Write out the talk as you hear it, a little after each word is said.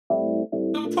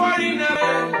Party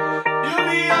now, you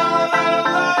be all out of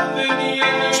love in the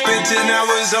end. Spent 10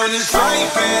 hours on this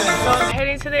flight, man. So I'm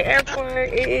heading to the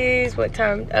airport. It is what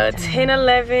time?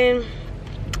 10:11.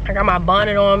 I got my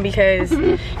bonnet on because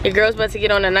your girl's about to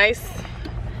get on a nice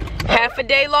half a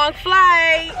day long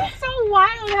flight. It's so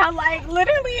wild how like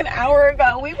literally an hour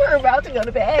ago we were about to go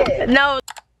to bed. No.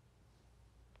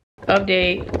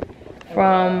 Update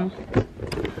from.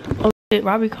 Oh shit,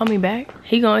 Robbie called me back.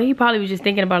 He probably was just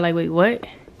thinking about like, wait, what?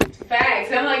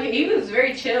 Facts. I'm like, he was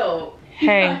very chill.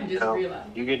 Hey. Just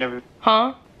realized. You getting everything?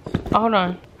 Huh? Oh, hold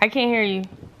on. I can't hear you.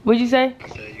 What'd you say?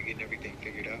 So you getting everything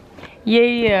figured out?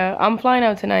 Yeah. I'm flying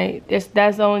out tonight.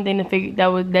 That's the only thing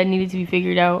that needed to be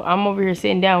figured out. I'm over here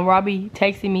sitting down. Robbie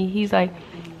texted me. He's like,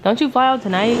 don't you fly out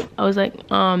tonight? I was like,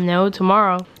 no,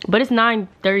 tomorrow. But it's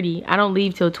 9:30. I don't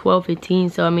leave till 12:15.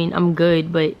 So I mean, I'm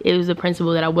good. But it was the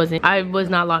principle that I was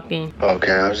not locked in.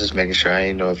 Okay, I was just making sure. I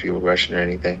didn't know if you were rushing or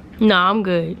anything. No, I'm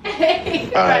good.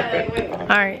 All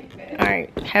right.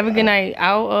 Have a good night.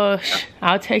 I'll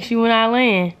text you when I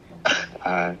land.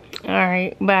 right. All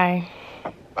right. Bye.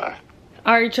 Bye.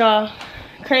 All right, y'all.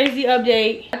 Crazy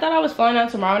update. I thought I was flying out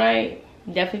tomorrow night.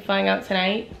 Definitely flying out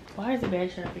tonight. Why is it bad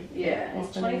traffic? Yeah,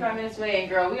 it's 25 minutes away, and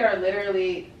girl, we are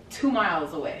literally 2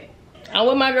 miles away. I'm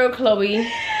with my girl Chloe.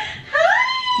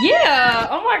 Hi. Yeah.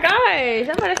 Oh my gosh.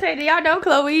 I'm about to say, do y'all know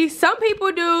Chloe? Some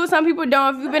people do, some people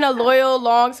don't. If you've been a loyal,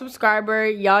 long subscriber,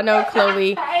 y'all know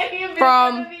Chloe.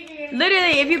 From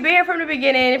literally, if you've been here from the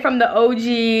beginning, from the OG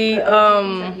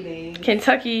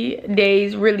Kentucky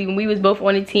days, really, when we was both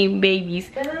on the team babies.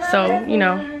 So, you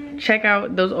know, check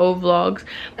out those old vlogs.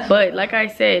 But like I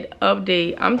said,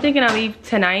 update. I'm thinking I leave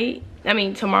tonight. I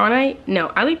mean, tomorrow night? No,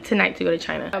 I leave tonight to go to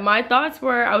China. My thoughts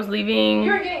were I was leaving.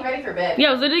 You were getting ready for bed. Yeah,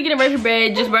 I was literally getting ready for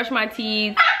bed. Just brushed my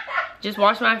teeth. Just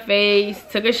washed my face.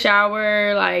 Took a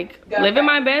shower. Like, living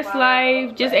my best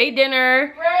life. Just ate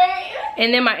dinner. Right.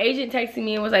 And then my agent texted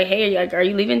me and was like, hey, are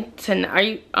you leaving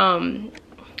tonight?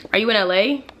 Are you in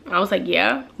LA? I was like,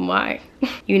 yeah. Why?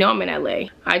 You know I'm in LA.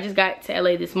 I just got to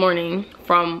LA this morning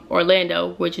from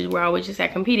Orlando, which is where I was just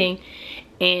at competing.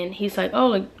 And he's like, oh,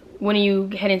 like, when are you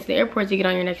heading to the airport to get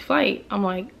on your next flight? I'm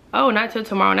like, oh, not till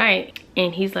tomorrow night.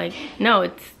 And he's like, no,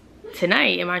 it's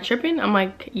tonight. Am I tripping? I'm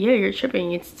like, yeah, you're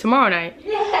tripping. It's tomorrow night.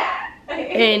 Yeah.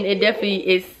 And it definitely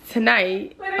is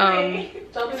tonight.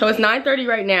 So it's 9:30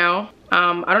 right now.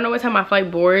 I don't know what time my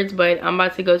flight boards, but I'm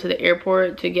about to go to the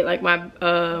airport to get like my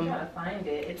gotta find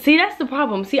it. See, that's the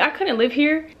problem. See, I couldn't live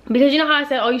here because you know how I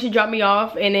said, oh, you should drop me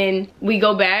off and then we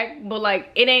go back, but like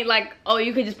it ain't like, oh,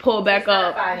 you could just pull back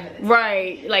up. 5 minutes.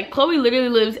 Right. Like Chloe literally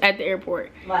lives at the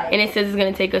airport. Like, and it says it's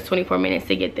gonna take us 24 minutes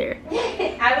to get there.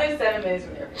 I live 7 minutes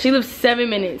from the airport. She lives 7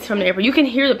 minutes from the airport. You can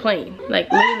hear the plane.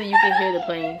 Like literally you can hear the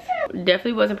planes.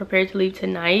 Definitely wasn't prepared to leave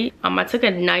tonight. I took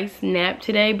a nice nap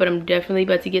today, but I'm definitely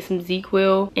about to get some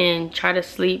ZQL and try to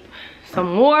sleep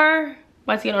some more.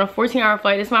 About to get on a 14-hour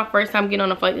flight. This is my first time getting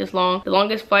on a flight this long. The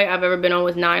longest flight I've ever been on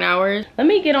was 9 hours. Let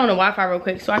me get on the Wi-Fi real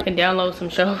quick so I can download some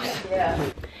shows.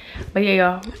 Yeah. But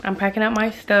yeah, y'all, I'm packing up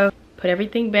my stuff, put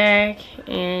everything back,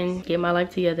 and get my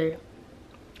life together.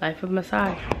 Life of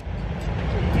Masai.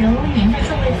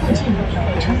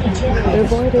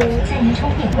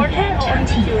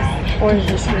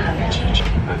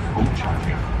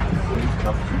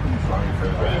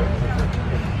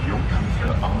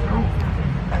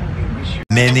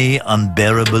 Many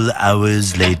unbearable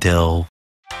hours later.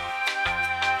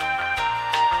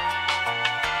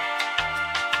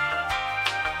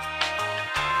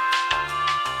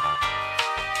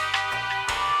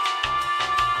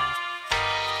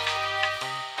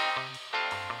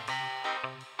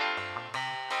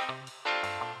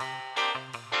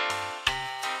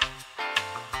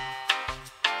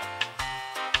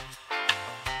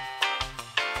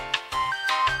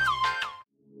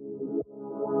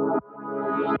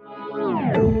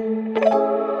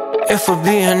 If we're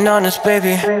being honest,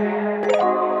 baby,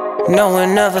 no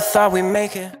one ever thought we'd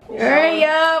make it. Alright,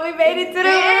 y'all, we made it to the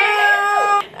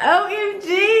room. OMG,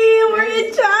 we're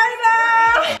in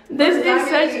China. This is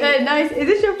such a nice. Is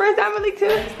this your first Diamond League too?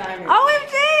 OMG,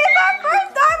 it's our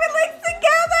first Diamond League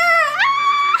together.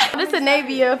 Ah! This is a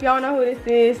Navy, if y'all know who this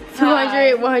is.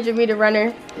 200, 100 meter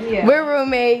runner. Yeah. We're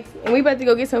roommates, and we about to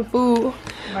go get some food.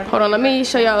 Hold on, let me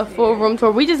show y'all a full room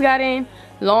tour. We just got in.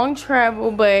 Long travel,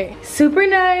 but super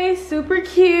nice, super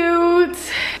cute.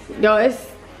 Yo, it's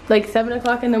like 7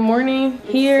 o'clock in the morning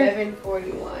here.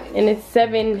 7:41. And it's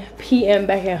 7 p.m.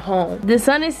 back at home. The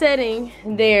sun is setting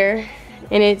there,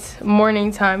 and it's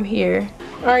morning time here.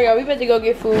 All right, y'all, we about to go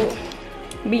get food.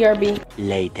 BRB.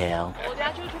 Later. All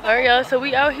right, y'all, so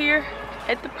we out here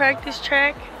at the practice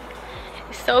track.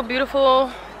 It's so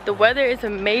beautiful. The weather is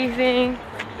amazing.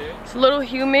 It's a little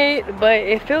humid, but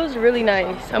it feels really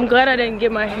nice. I'm glad I didn't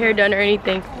get my hair done or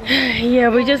anything. Yeah,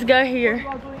 we just got here.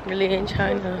 Really in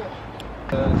China.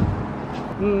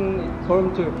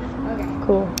 Column 2. Okay.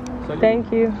 Cool. So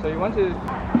Thank you. So you want to?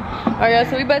 Alright, y'all,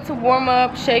 so we about to warm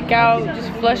up, shake out, just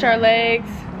flush our legs,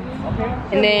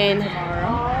 and then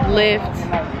lift.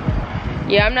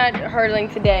 Yeah, I'm not hurdling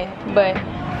today, but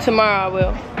tomorrow I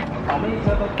will.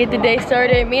 Get the day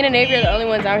started. Me and the neighbor are the only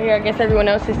ones out here. I guess everyone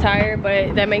else is tired,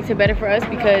 but that makes it better for us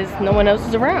because no one else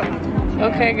is around.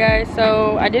 Okay, guys,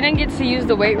 so I didn't get to use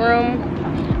the weight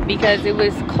room because it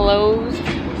was closed.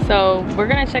 So we're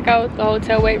gonna check out the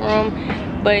hotel weight room,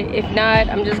 but if not,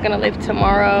 I'm just gonna lift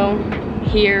tomorrow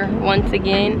here once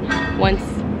again once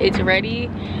it's ready.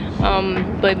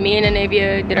 But me and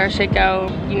Anavia did our shakeout,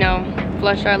 you know,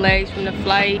 flushed our legs from the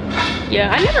flight.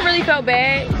 Yeah, I never really felt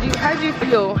bad. How'd you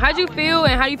feel? How'd you feel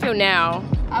and how do you feel now?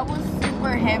 I was super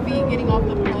heavy getting off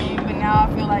the plane, but now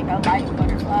I feel like a light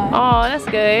butterfly. Oh, that's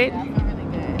good. Yeah, I feel really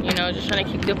good. You know, just trying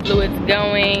to keep the fluids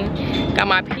going. Got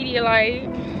my Pedialyte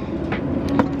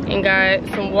and got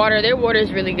some water. Their water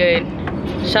is really good.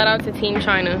 Shout out to Team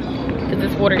China, because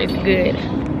this water is good.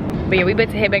 But yeah, we about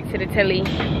to head back to the telly,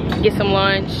 get some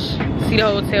lunch, see the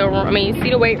hotel room, see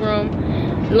the weight room,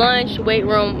 lunch, weight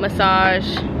room, massage,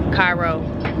 Cairo.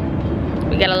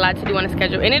 We got a lot to do on the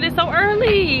schedule, and it is so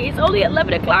early. It's only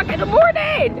 11 o'clock in the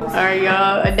morning. All right,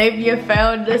 y'all, Anavia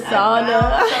found the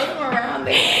sauna.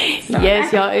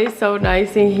 Yes, y'all, it's so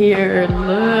nice in here.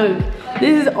 Look,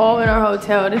 this is all in our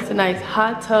hotel. This is a nice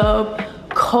hot tub,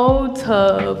 cold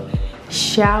tub,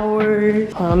 shower.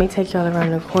 Hold on, let me take y'all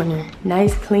around the corner.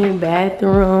 Nice clean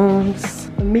bathrooms.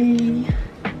 Me.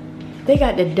 They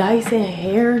got the Dyson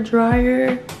hair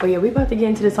dryer. But yeah, we about to get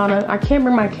into the sauna. I can't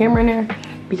bring my camera in there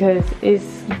because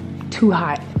it's too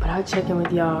hot. But I'll check in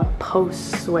with y'all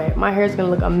post sweat. My hair's gonna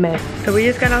look a mess. So we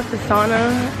just got out the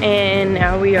sauna and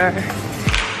now we are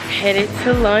headed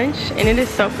to lunch. And it is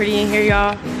so pretty in here,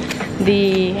 y'all.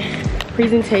 The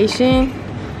presentation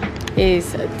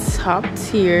is top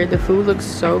tier. The food looks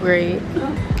so great.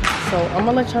 So I'm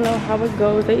gonna let y'all know how it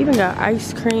goes. They even got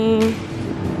ice cream.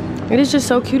 It is just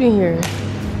so cute in here.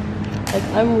 Like,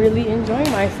 I'm really enjoying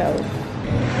myself.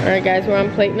 All right, guys, we're on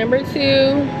plate number 2.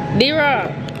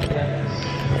 D-Rob,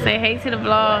 say hey to the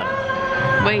vlog.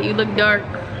 Wait, you look dark.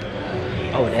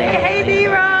 Oh, say hey,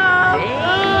 D-Rob. Hey,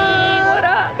 what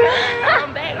up?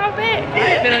 I'm back.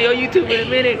 I've been on your YouTube in a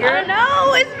minute, girl. I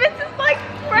know, it's been since like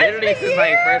freshman year. Since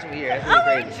like freshman year. That's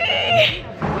really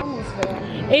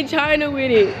crazy. In China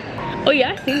with it. Oh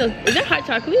yeah, I seen those. Is that hot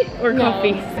chocolate or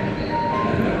coffee?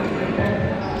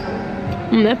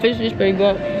 That fish is pretty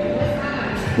good.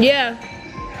 Yeah.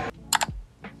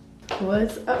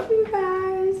 What's up, you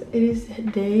guys? It is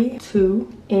day 2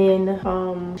 in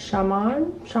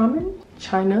Xiamen,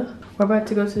 China. We're about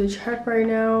to go to the track right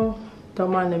now.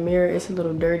 Don't mind the mirror, it's a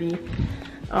little dirty.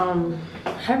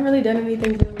 Haven't really done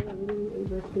anything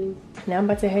today. Now I'm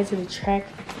about to head to the track.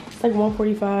 It's like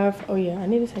 1:45. Oh yeah, I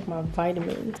need to take my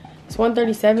vitamins. It's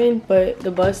 1:37, but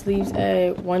the bus leaves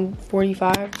at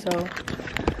 1:45, so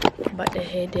I'm about to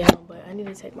head down, but I need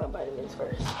to take my vitamins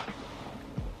first.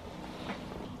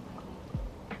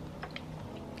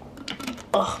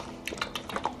 Oh,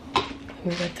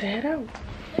 we're about to head out.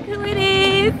 Look who it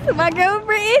is. My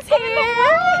girlfriend is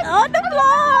here on the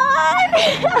vlog.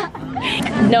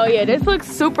 No, yeah, this looks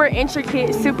super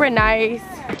intricate, super nice.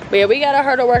 But yeah, we got a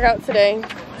hurdle workout today.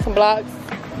 Some blocks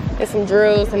and some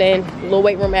drills and then a little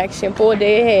weight room action. Full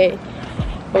day ahead.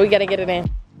 But we gotta get it in.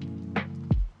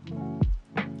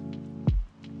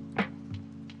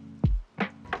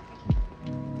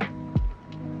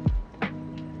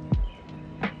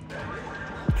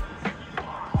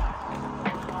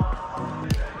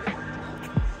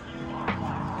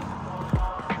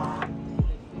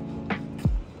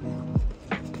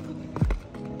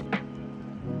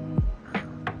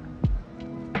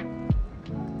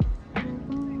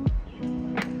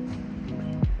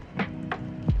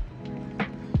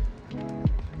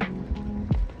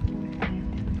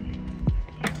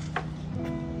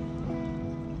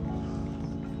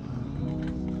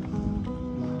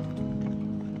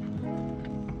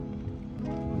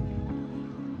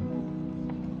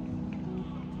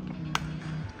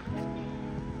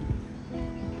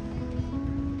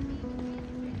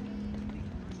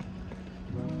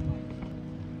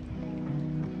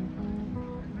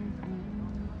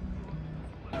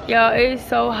 Y'all, it's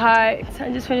so hot.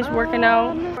 I just finished working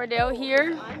out. Cordell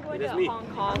here.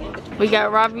 We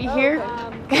got Robbie here.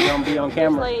 We're gonna be on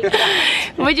camera.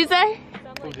 What'd you say?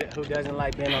 who doesn't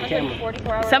like being on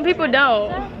camera. Some people don't.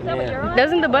 Yeah.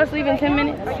 Doesn't the bus leave in 10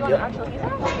 minutes?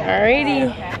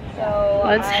 Alrighty.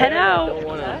 Let's head out.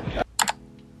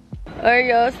 Alright,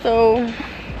 y'all. So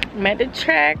I'm at the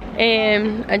track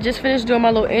and I just finished doing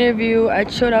my little interview. I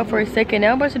chilled out for a second.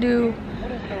 Now I'm about to do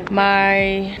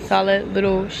my solid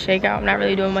little shakeout. I'm not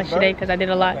really doing much today because I did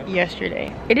a lot yesterday.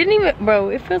 It didn't even, bro,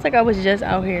 it feels like I was just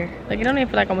out here. Like, it don't even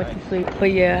feel like I went to sleep.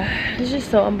 But yeah, it's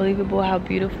just so unbelievable how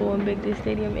beautiful and big this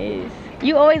stadium is.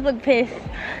 You always look pissed.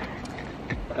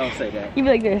 Don't say that. You be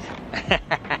like this.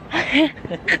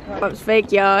 It's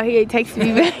fake, y'all. He ain't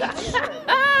texting me back.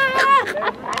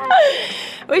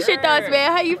 What's your thoughts,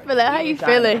 man? How you feeling? How you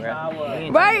feeling?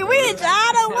 Right, we in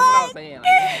China, what?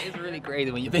 It's really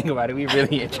crazy when you think about it. We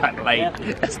really in China. Like,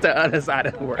 that's the other side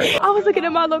of the world. I was looking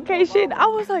at my location. I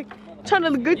was like, trying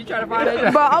to look good. You trying to find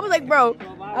it? Bro, I was like, bro,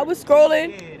 I was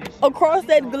scrolling across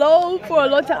that globe for a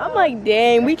long time. I'm like,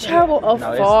 dang, we travel a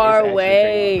far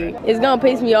way. It's gonna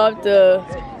piss me off to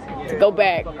go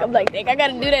back. I'm like, dang, I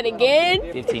gotta do that again?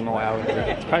 15 more hours.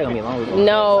 It's probably gonna be longer.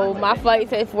 No, my flight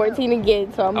says 14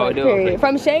 again, so I'm like, period.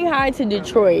 From Shanghai to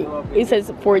Detroit, it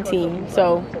says 14,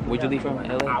 so. Where'd you leave from,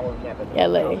 LA?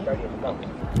 LA.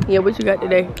 Yeah, what you got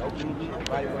today?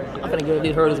 I'm gonna go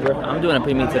these hurdles, bro. I'm doing a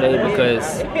pre-meet today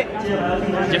because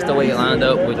just the way it lined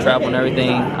up with travel and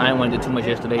everything, I didn't want to do too much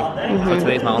yesterday. So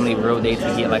today's my only real day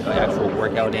to get like an actual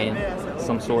workout in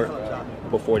some sort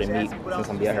before the meet, since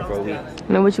I'm be out here for a week. And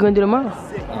then what you gonna do tomorrow?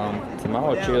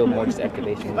 Tomorrow, chill, more just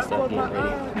activation and stuff, getting ready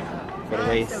for the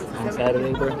race on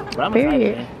Saturday, bro. But I'm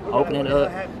excited, man. Open it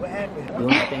up, doing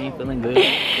my thing, feeling good.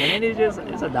 And then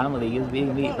it's a Diamond League. It's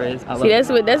big meet, bro. See, that's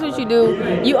what you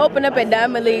do. You open up at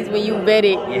Diamond Leagues when you vet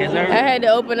it. Yes, sir. I had to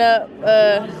open up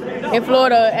in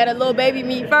Florida at a little baby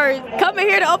meet first. Coming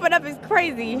here to open up is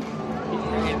crazy.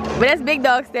 But that's big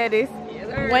dog status. Yes,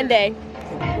 sir. One day.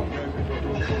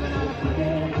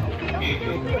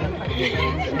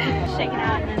 Shaking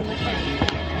out and then lifting.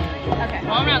 Okay.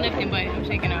 Well, I'm not lifting, but I'm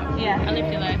shaking out. Yeah. I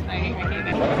lifted last night. I came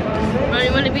back. Bro,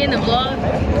 you want to be in the vlog?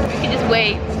 You can just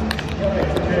wait.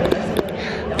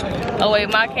 Oh wait,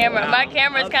 my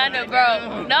camera's kind of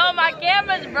broke. No, my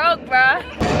camera's broke, bro.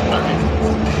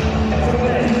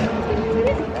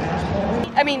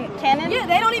 I mean, Canon? Yeah,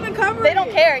 they don't even cover They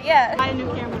don't care, yeah. Buy a new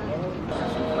camera.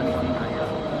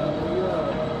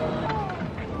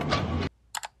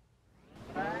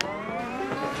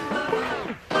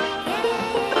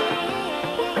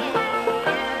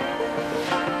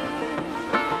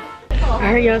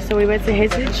 Alright, y'all, so we went to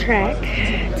head to the track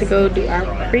to go do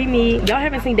our pre-meet. Y'all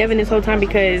haven't seen Devin this whole time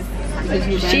because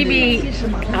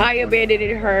I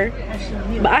abandoned her.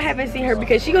 But I haven't seen her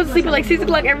because she goes to sleep at like 6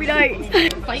 o'clock every night.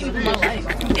 Fighting for my life.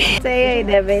 Say hey,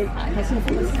 Devin.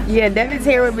 Yeah, Devin's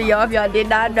here with me, y'all, if y'all did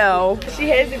not know. She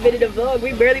hasn't been in the vlog.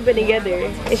 We barely been together.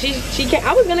 And she can't.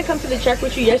 I was gonna come to the track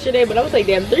with you yesterday, but I was like,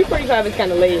 damn, 3:45 is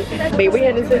kind of late. But we're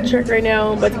heading to the track right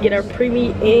now, about to get our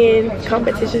pre-meet in.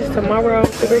 Competitions tomorrow.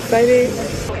 Super excited.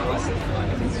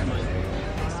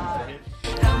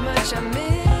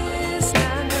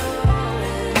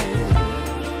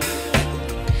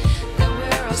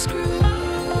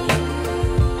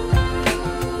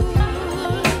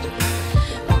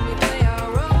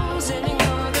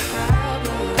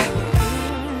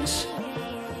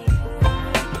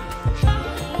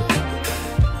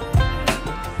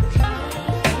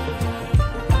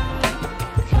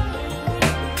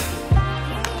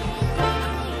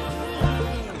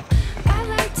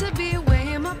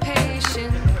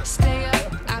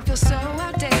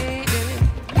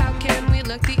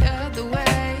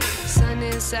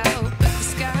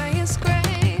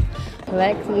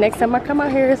 Next time I come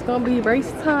out here, it's gonna be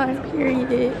race time,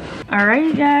 period.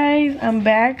 Alright guys, I'm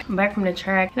back from the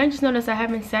track. And I just noticed I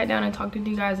haven't sat down and talked to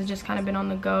you guys. I've just kind of been on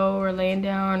the go or laying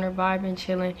down or vibing,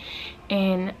 chilling.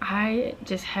 And I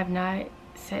just have not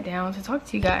sat down to talk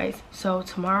to you guys. So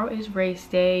tomorrow is race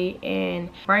day, and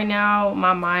right now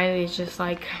my mind is just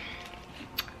like,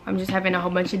 I'm just having a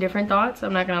whole bunch of different thoughts,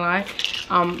 I'm not gonna lie.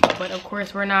 But of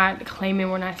course we're not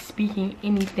speaking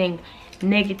anything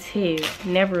negative,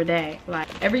 never that. Like,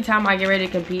 every time I get ready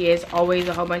to compete, it's always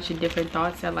a whole bunch of different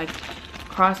thoughts that like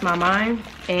cross my mind.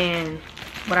 And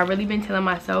what I've really been telling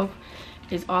myself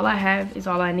is all I have is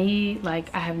all I need. Like,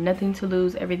 I have nothing to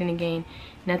lose, everything to gain.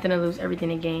 Nothing to lose, everything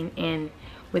to gain. And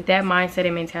with that mindset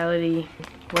and mentality,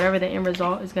 whatever the end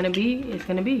result is gonna be, it's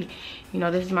gonna be. You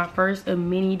know, this is my first of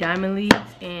many Diamond Leagues,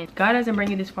 and God doesn't bring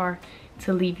you this far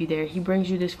to leave you there. He brings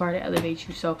you this far to elevate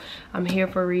you. So I'm here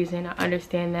for a reason. I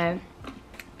understand that,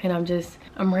 and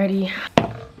I'm ready.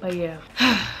 But yeah,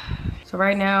 So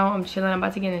right now I'm chilling. I'm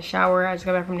about to get in the shower. I just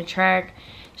got back from the track.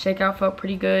 Shakeout felt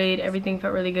pretty good. Everything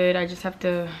felt really good. I just have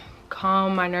to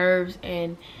calm my nerves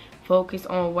and focus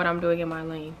on what I'm doing in my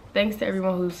lane. Thanks to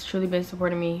everyone who's truly been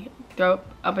supporting me up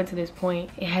until this point.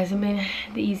 It hasn't been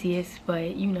the easiest,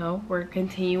 but you know, we're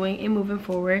continuing and moving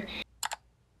forward.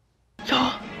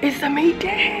 Y'all, it's the meet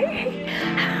day.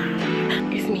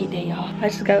 It's meet day, y'all. I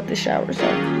just got out the shower, so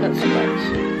not too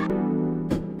much.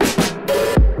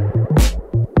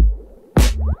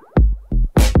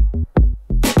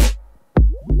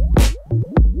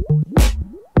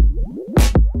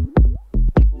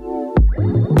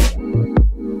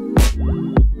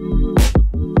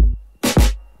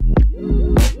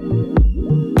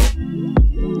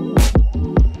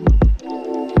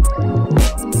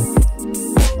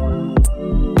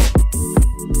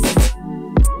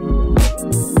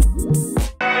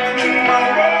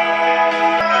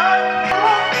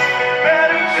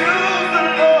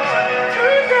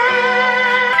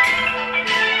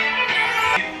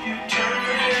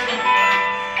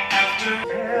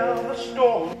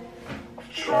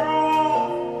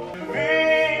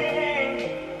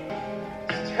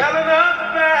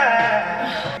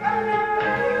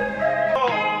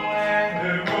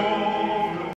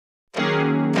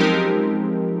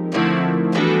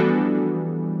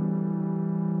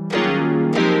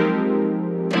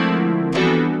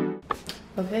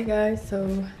 Okay guys, so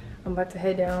I'm about to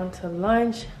head down to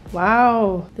lunch.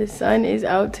 Wow, the sun is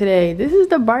out today. This is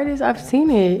the brightest I've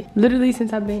seen it literally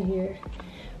since I've been here.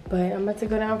 But I'm about to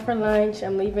go down for lunch.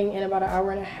 I'm leaving in about an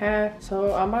hour and a half,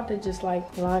 so I'm about to just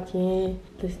like lock in,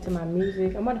 listen to my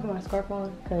music. I'm about to put my scarf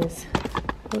on because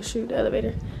we'll shoot the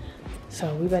elevator.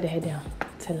 So we better head down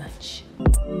to lunch.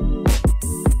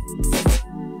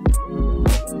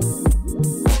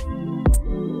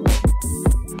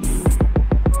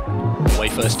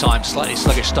 First time, slightly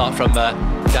sluggish start from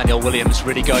Daniel Williams,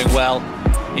 really going well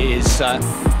is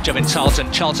Jevin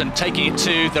Charlton. Charlton taking it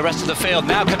to the rest of the field.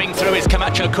 Now coming through is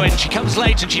Camacho Quinn. She comes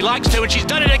late and she likes to, and she's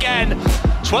done it again.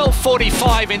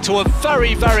 12:45 into a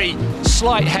very, very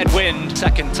slight headwind.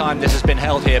 Second time this has been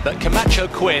held here, but Camacho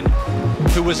Quinn,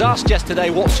 who was asked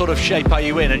yesterday what sort of shape are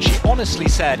you in, and she honestly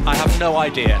said, I have no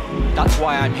idea. That's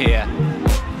why I'm here.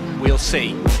 We'll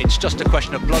see. It's just a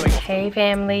question of blowing. Hey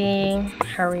family,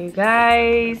 how are you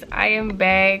guys? I am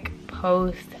back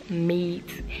post meet,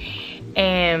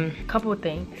 and a couple of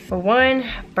things. For one,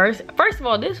 first of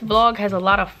all, this vlog has a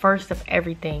lot of first of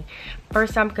everything.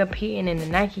 First time competing in the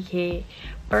Nike kit.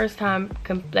 First time,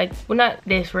 well, not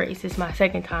this race, it's my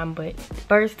second time, but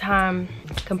first time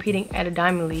competing at a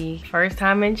Diamond League. First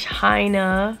time in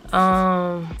China.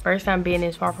 First time being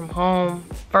this far from home.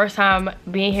 First time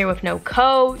being here with no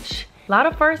coach. A lot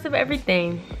of first of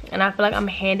everything, and I feel like I'm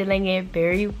handling it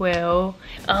very well.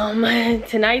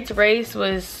 Tonight's race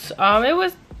was, it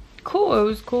was cool. It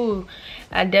was cool.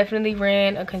 I definitely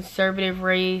ran a conservative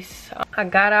race. I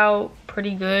got out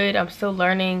pretty good. I'm still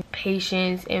learning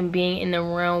patience and being in the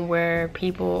realm where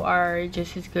people are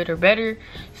just as good or better.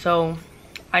 So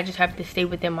I just have to stay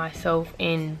within myself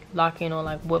and lock in on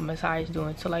like what Masai is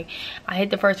doing. So like I hit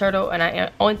the first hurdle,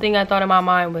 and only thing I thought in my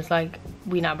mind was like,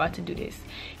 we not about to do this.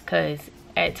 Cause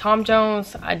at Tom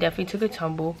Jones, I definitely took a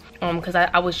tumble because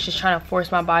I was just trying to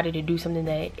force my body to do something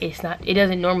that it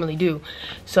doesn't normally do.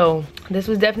 So this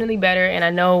was definitely better, and I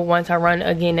know once I run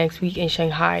again next week in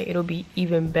Shanghai, it'll be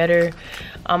even better.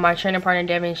 My training partner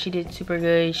Devin, she did super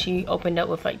good. She opened up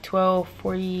with like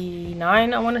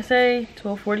 12:49, I want to say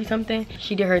 12:40 something.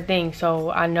 She did her thing, so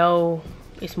I know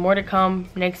it's more to come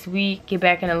next week. Get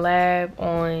back in the lab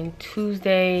on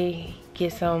Tuesday,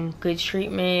 get some good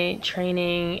treatment,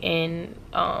 training, and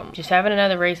just having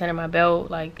another race under my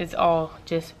belt. Like, it's all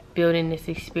just building this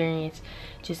experience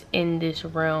just in this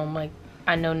realm. Like,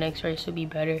 I know next race will be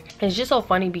better. And it's just so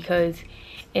funny because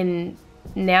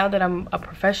now that I'm a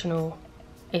professional,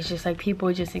 it's just like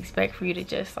people just expect for you to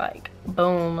just like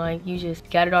boom, like you just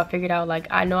got it all figured out. Like,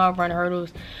 I know I've run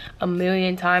hurdles a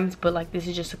million times, but like this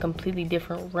is just a completely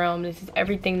different realm. This is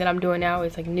everything that I'm doing now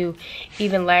is like new.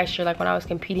 Even last year, like when I was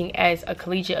competing as a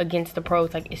collegiate against the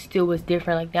pros, like it still was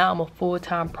different. Like now I'm a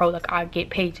full-time pro, like I get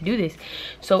paid to do this,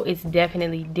 so it's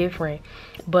definitely different.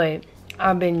 But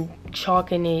I've been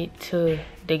chalking it to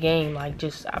the game. Like,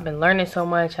 just I've been learning so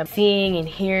much. I'm seeing and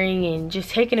hearing and just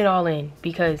taking it all in,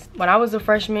 because when I was a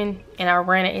freshman and I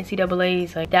ran at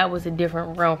NCAAs, like that was a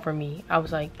different realm for me. I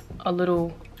was like a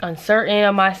little uncertain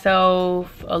of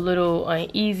myself, a little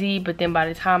uneasy, but then by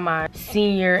the time my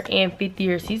senior and fifth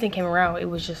year season came around, it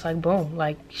was just like boom,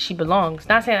 like she belongs.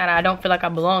 Not saying that I don't feel like I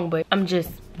belong, but I'm just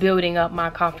building up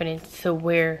my confidence to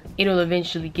where it'll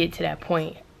eventually get to that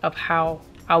point of how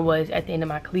I was at the end of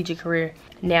my collegiate career.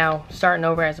 now starting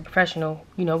over as a professional,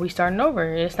 you know, we starting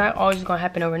over. It's not always gonna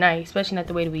happen overnight, especially not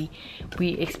the way that we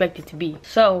expect it to be.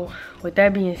 So with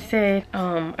that being said,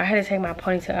 I had to take my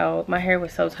ponytail out. My hair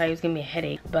was so tight, it was giving me a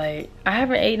headache. But I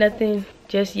haven't ate nothing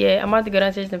just yet. I'm about to go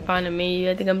downstairs and find a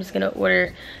menu. I think I'm just gonna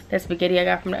order that spaghetti I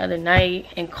got from the other night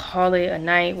and call it a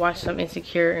night, watch some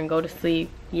Insecure and go to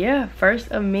sleep. Yeah,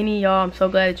 first of many, y'all. I'm so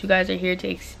glad that you guys are here to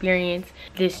experience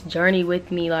this journey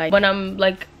with me. Like when I'm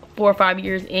like 4 or 5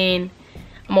 years in,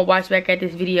 I'm gonna watch back at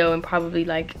this video and probably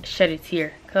like shed a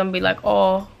tear, cause I'm gonna be like,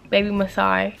 oh, baby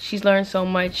Masai, she's learned so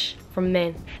much from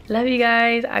then. Love you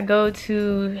guys. I go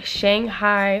to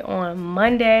Shanghai on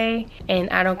Monday and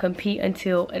I don't compete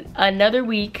until another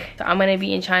week. So I'm gonna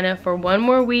be in China for 1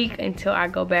 more week until I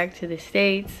go back to the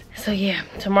States. So yeah,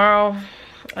 tomorrow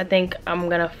I think I'm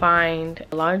gonna find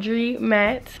laundry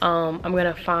mats.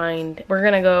 we're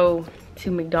gonna go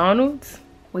to McDonald's.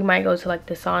 We might go to like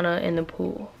the sauna and the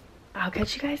pool. I'll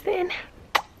catch you guys then.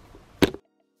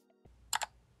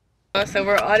 So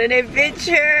we're on an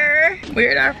adventure.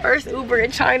 We're in our first Uber in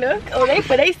China. Oh, they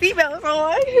put their seatbelts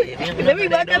on. Let me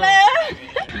buckle up.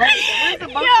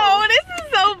 Yo, this is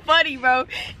so funny, bro.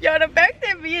 Yo, the fact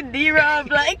that me and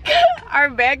D-Rob like are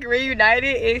back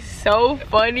reunited is so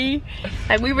funny.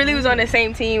 Like we really was on the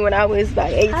same team when I was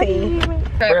like 18.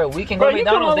 Bro, we can go to McDonald's. You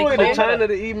come all the way to China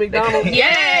to eat McDonald's?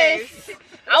 Yes.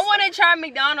 I want to try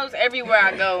McDonald's everywhere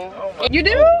I go. You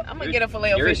do? I'm gonna get a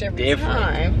filet of fish every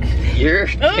time. You're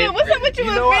what's up with you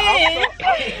and fish?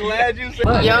 I'm glad you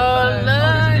said. Yo,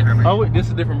 look. Oh wait, this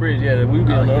is a different bridge. Yeah, we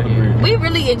be on the other bridge. We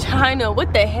really in China.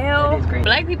 What the hell?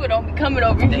 Black people don't be coming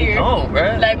over here. Oh,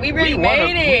 bro. Like we really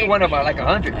made it. We won about like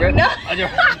 100, bro. No. What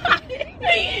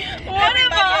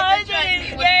about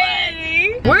 100?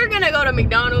 Yay. We're gonna go to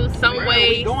McDonald's some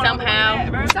way,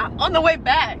 somehow. Stop on the way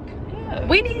back.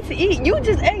 We need to eat. You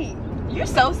just ate. You're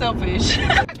so selfish.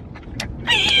 Bro,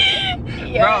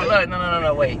 look,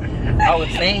 no, wait. I was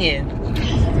saying,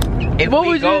 what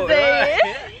would you say?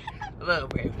 Look,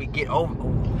 bro, if we get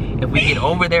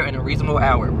over there in a reasonable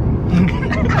hour,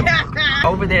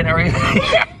 over there in a reasonable.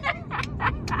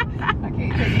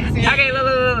 Okay,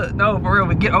 look. No, for real,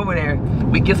 we get over there,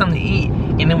 we get something to eat,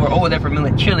 and then we're over there for a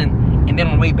minute chilling, and then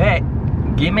on the way back,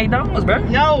 get McDonald's, bro.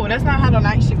 No, that's not how the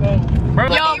night should go. Bro,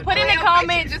 yo, put in the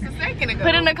comments just a second ago.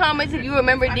 Put in the comments if you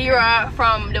remember D-Rod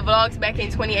from the vlogs back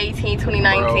in 2018,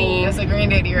 2019. Bro, that's a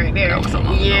granddaddy right there.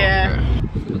 Yeah.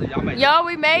 Y'all,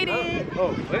 we made it.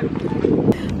 Oh, what?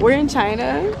 We're in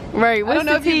China. Right, I don't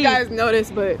know if you guys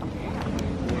noticed, but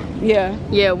yeah.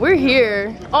 Yeah, we're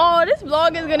here. Oh, this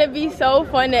vlog is gonna be so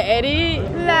fun to edit.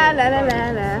 La la la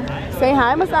la la. Say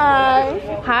hi, Masai.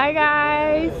 Hi,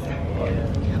 guys.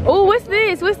 Oh, what's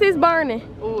this? What's this burning?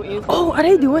 Ooh, oh, are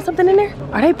they doing something in there?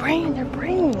 Are they praying? They're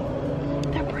praying.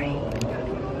 They're praying.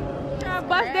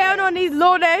 Bust down on these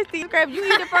little nasty crabs. You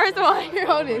eat the first one. Here,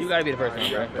 hold this. You gotta be the first one,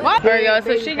 bro. What? Alright, y'all.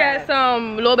 So she got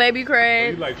some little baby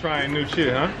crabs. You like trying new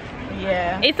shit, huh?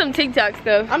 yeah. It's some TikTok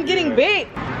stuff. I'm getting big.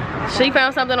 She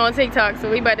found something on TikTok, so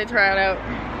we about to try it out.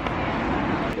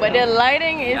 But the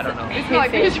lighting is. I don't know. It's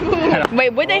like fish food.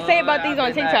 Wait, what they say about these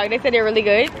on TikTok? They said they're really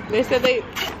good. They said they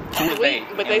sweet,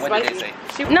 but they spicy.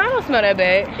 No, I don't smell that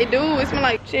bad. It do. It smell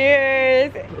like.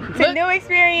 Cheers to new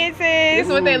experiences. This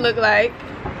is what they look like.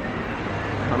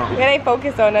 Yeah, they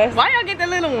focus on us. Why y'all get the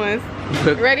little ones?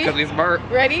 Ready? Because it's burnt.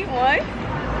 Ready? 1, 2, 3.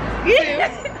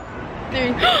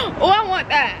 Oh, I want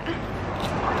that.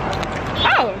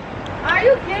 Oh. Are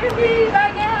you kidding me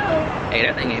right now? Hey,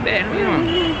 that thing ain't bad.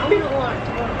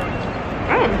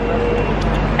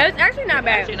 It's actually not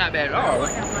bad. Actually not bad at all.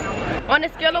 On a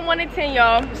scale of 1 to 10,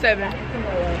 y'all, 7.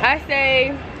 I say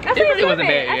It really wasn't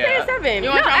bad, I say yeah. a 7. You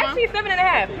No, want to try actually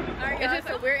 7.5. Alright,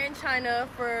 So we're in China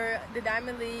for the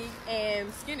Diamond League,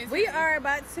 and we are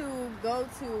about to go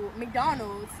to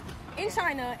McDonald's in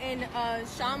China in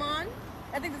Xiamen.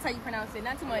 I think that's how you pronounce it.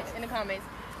 Not too much in the comments.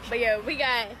 But yeah, we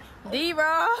got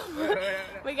D-Rob,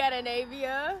 we got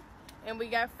Anavia, and we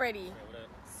got Freddie.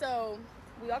 So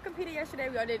we all competed yesterday.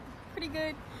 We all did pretty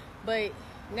good, but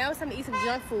now it's time to eat some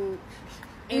junk food.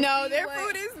 No, their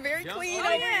food is very clean. Oh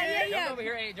yeah. Junk over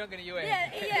here ain't junk in the US.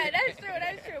 Yeah, that's true.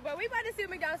 But we about to see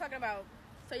what McDonald's talking about.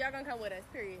 So y'all gonna come with us,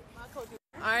 period.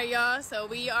 Alright, y'all, so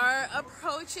we are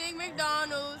approaching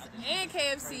McDonald's and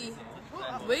KFC.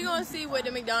 We're gonna see what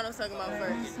the McDonald's talking about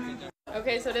first.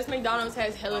 Okay, so this McDonald's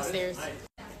has hella stairs.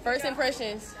 First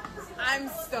impressions. I'm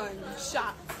stunned,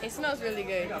 shocked. It smells really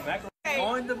good.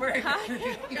 On the burger. Guys,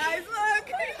 look.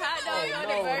 Hot dog on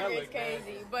the burger is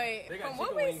crazy, but from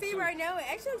what we see right now, it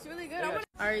actually looks really good. All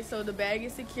right, so the bag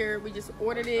is secure. We just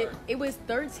ordered it. It was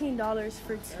 $13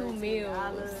 for 2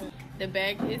 meals. The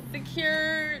bag is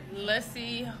secured. Let's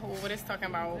see what it's talking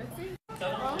about.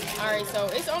 Alright, so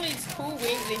it's only 2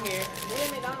 wings in here. We're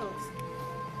at McDonald's.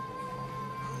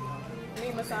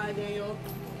 Me, Masai, Daniel.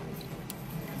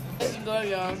 Let's go,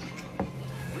 y'all.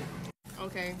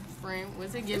 Okay, friend,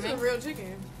 what's it giving? This is real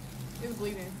chicken. It's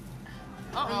bleeding.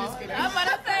 I'm just kidding. I'm about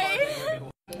to say.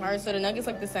 Alright, so the nuggets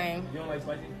look the same. You don't like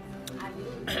spicy?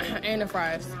 And the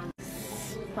fries.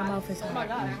 My mouth is hot. Oh my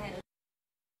god.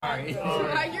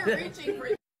 Alright. You're reaching for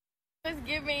it. It's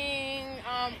giving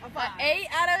an 8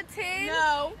 out of 10.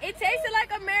 No. It tasted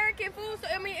like American food, so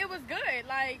I mean it was good.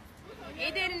 Like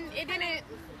it didn't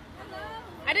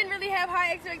I didn't really have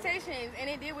high expectations, and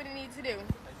it did what it needed to do.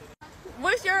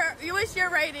 What's your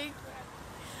rating?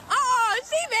 Oh,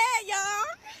 she mad, y'all.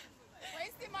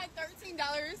 Wasted my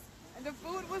 $13 and the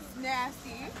food was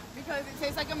nasty because it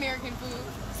tastes like American food.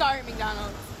 Sorry,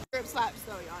 McDonald's. Rip slaps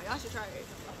though, y'all. Y'all should try it.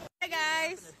 Hey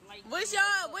guys, what's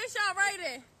y'all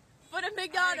rating for the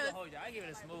McDonald's? I give it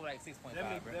a smooth like 6.5.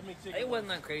 That McChicken. It wasn't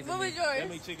nothing crazy. What was That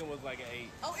yours? McChicken was like an 8.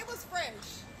 Oh, it was fresh.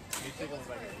 McChicken was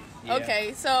like an 8. Yeah.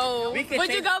 Okay, so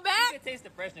would you go We back? could taste the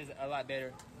freshness a lot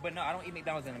better. But no, I don't eat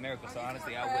McDonald's in America, so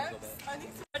honestly, I wouldn't go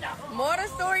back. More the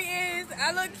story is,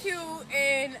 I look cute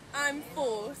and I'm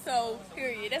full. So,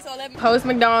 period. That's all that matters. Post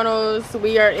McDonald's,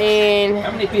 we are in.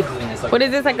 How many pieces in this? What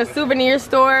is this, like a souvenir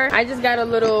store? I just got a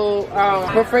little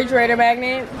refrigerator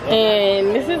magnet. And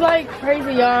this is like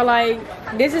crazy, y'all. Like,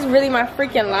 this is really my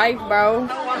freaking life, bro.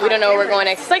 We don't know where we're going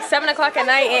next. It's like 7 o'clock at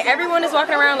night and everyone is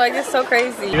walking around like, it's so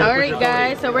crazy. Alright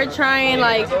guys, so we're trying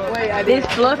like this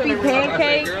fluffy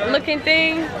pancake looking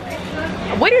thing.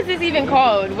 What is this even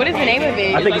called? What is the name of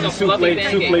it? I think it's a souffle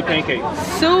pancake.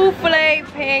 Souffle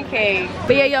pancake.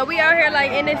 But yeah, yo, we out here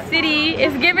like in the city.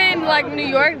 It's giving like New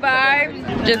York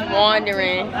vibes. Just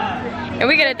wandering. And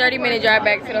we get a 30-minute drive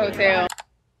back to the hotel.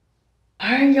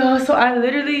 Alright y'all, so I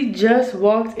literally just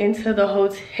walked into the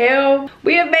hotel.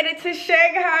 We have made it to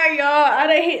Shanghai, y'all. I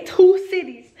done hit 2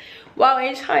 cities while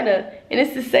in China, and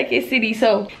it's the 2nd city.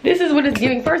 So this is what it's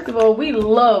giving. First of all, we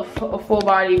love a full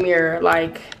body mirror.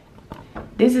 Like,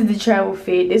 this is the travel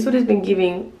fit. This is what it's been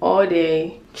giving all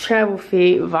day. Travel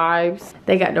fit vibes.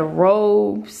 They got the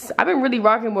robes. I've been really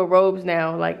rocking with robes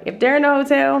now. Like, if they're in a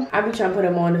hotel, I be trying to put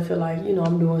them on to feel like, you know,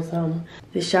 I'm doing something.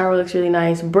 The shower looks really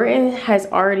nice. Britain has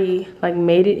already like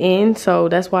made it in, so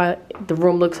that's why the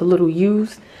room looks a little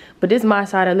used. But this is my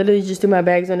side. I literally just threw my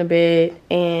bags on the bed.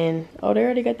 And, oh, they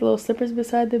already got the little slippers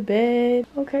beside the bed.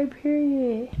 Okay,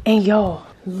 period. And y'all,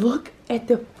 look at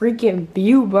the freaking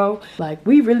view, bro. Like,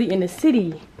 we really in the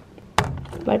city.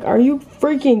 Like, are you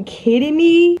freaking kidding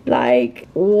me? Like,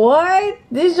 what?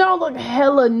 This y'all look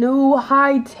hella new,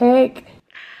 high tech.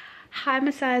 Hi,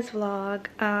 Masai's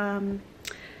vlog.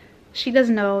 She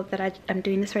doesn't know that I'm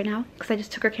doing this right now because I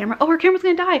just took her camera. Oh, her camera's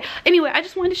gonna die. Anyway, I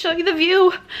just wanted to show you the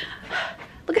view.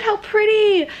 Look at how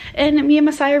pretty. And me and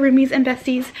Masai are roomies and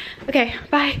besties. Okay,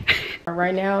 bye.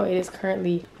 Right now, it is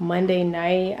currently Monday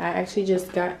night. I actually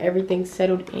just got everything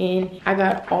settled in. I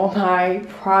got all my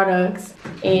products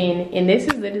in. And this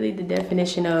is literally the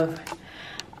definition of,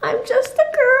 I'm just a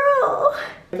girl.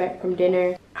 I'm back from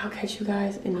dinner. I'll catch you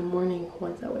guys in the morning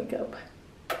once I wake up.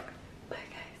 Bye,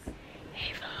 guys.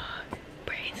 Hey, vlog.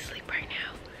 Brayden's asleep right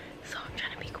now, so I'm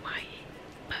trying to be quiet.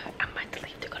 But I'm about to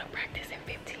leave to go to practice in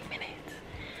 15 minutes.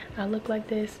 I look like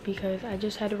this because I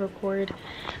just had to record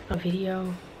a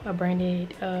video, a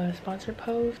branded sponsored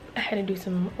post. I had to do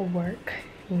some work.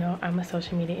 You know, I'm a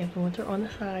social media influencer on the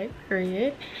side,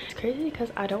 period. It's crazy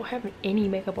because I don't have any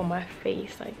makeup on my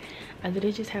face. Like, I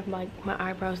literally just have like my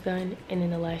eyebrows done and then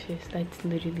the lashes. That's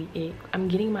literally it. I'm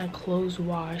getting my clothes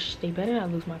washed. They better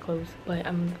not lose my clothes, but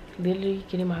I'm literally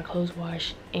getting my clothes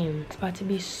washed, and it's about to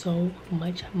be so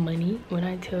much money when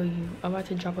I tell you I'm about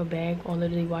to drop a bag on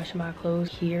literally washing my clothes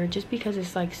here, just because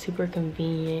it's like super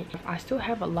convenient. I still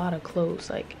have a lot of clothes.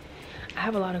 Like, I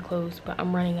have a lot of clothes, but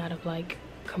I'm running out of like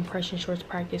compression shorts,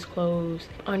 practice clothes,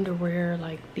 underwear,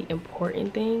 like the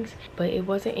important things. But it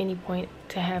wasn't any point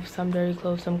to have some dirty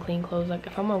clothes, some clean clothes. Like,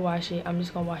 if I'm gonna wash it, I'm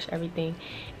just gonna wash everything.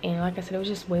 And like I said, it was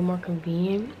just way more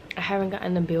convenient. I haven't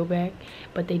gotten the bill back,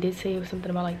 but they did say it was something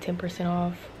about like 10%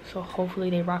 off, so hopefully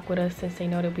they rock with us since they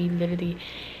know that we literally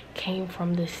came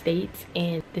from the States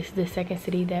and this is the 2nd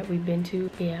city that we've been to.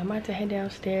 Yeah, I'm about to head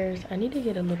downstairs. I need to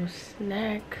get a little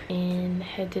snack and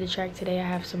head to the track today. I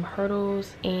have some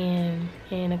hurdles and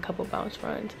a couple bounce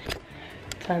runs.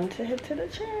 Time to head to the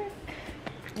track.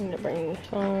 I'm gonna bring this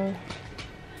phone.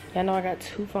 Y'all know I got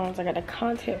 2 phones. I got a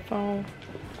content phone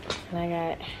and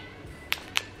I got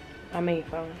my main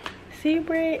phone. See you,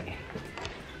 Britt.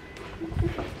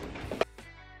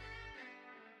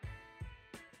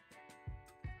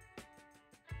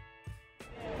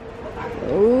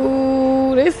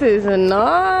 Ooh, this is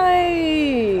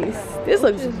nice. This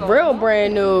This looks real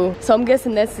brand new. So I'm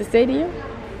guessing that's the stadium,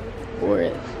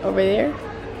 or over there.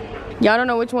 Y'all don't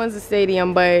know which one's the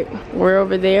stadium, but we're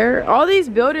over there. All these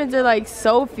buildings are like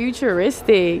so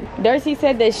futuristic. Darcy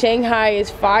said that Shanghai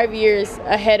is 5 years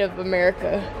ahead of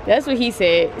America. That's what he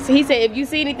said. So he said if you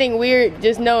see anything weird,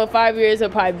 just know in 5 years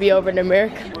it'll probably be over in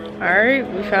America. All right,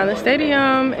 we found the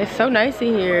stadium. It's so nice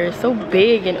in here. It's so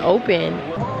big and open.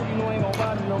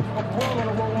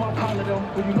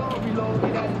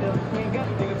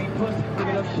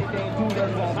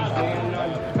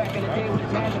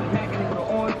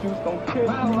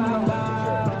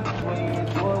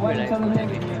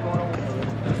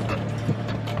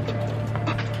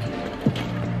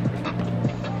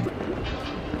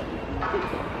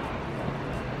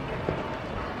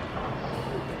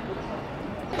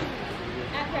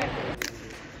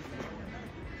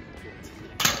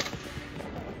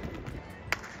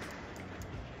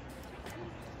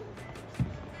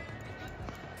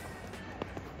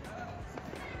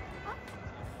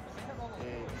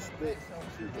 split.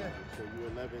 So you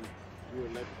 11-3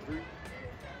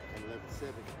 and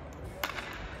 11-7.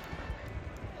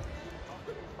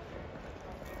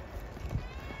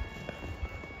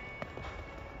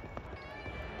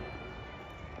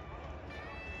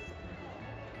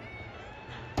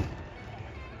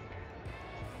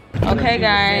 Okay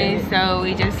guys, so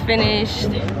we just finished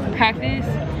practice.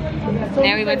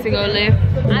 Now we about to go lift.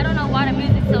 I don't know why the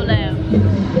music's so loud.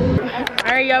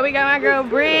 Alright y'all, we got my girl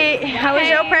Britt. How was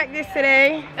your practice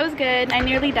today? It was good. I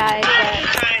nearly died,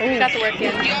 but we got the work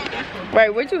in.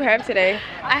 Right, what'd you have today?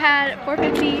 I had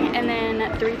 450 and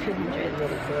then 3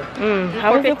 200s.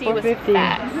 How was the 450 450? was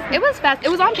fast. It was fast. It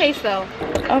was on pace though.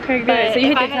 Okay, good. But So you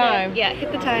hit the if I time? Yeah,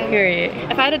 hit the time. Period.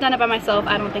 If I had done it by myself,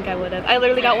 I don't think I would have. I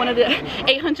literally got one of the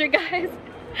 800 guys.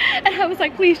 And I was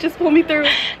like, please just pull me through.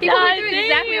 He pulled me through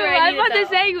exactly where I needed. I was about to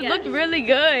say, you looked really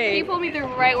good. He pulled me through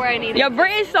right where I needed. Yo,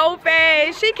 Britt is so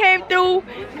fast. She came through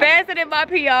faster than my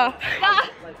PR. Yo,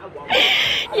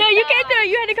 you came through,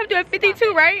 you had to come through at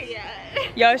 52, right? Yeah.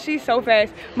 Yo, she's so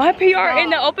fast. My PR in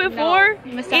the open floor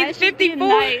is 54.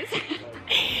 Nice.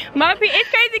 It's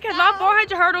crazy because my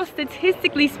 400 hurdle,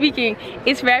 statistically speaking,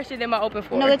 is faster than my open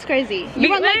floor. No, that's crazy.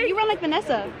 You run like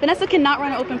Vanessa. Vanessa cannot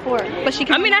run an open floor, but she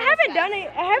can. I mean, I haven't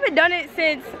done it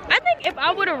since. I think if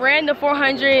I would have ran the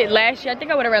 400 last year, I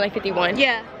think I would have ran like 51.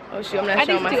 Yeah. Oh shoot, I'm not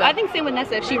showing myself. I think same with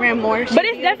Nessa. If she ran more, but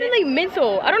it's definitely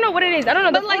mental. I don't know what it is. I don't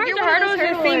know. The 400 hurdles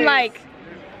just seem like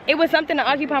it was something to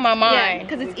occupy my mind. Yeah,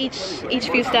 because it's each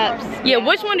few steps. Yeah,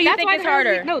 which one do you think is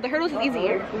harder? No, the hurdles is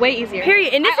easier. Way easier.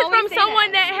 Period. And this is from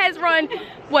someone that has run,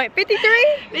 what,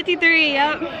 53? 53,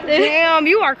 yep. Damn,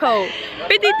 you are cold.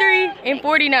 53 and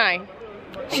 49.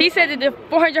 She said that the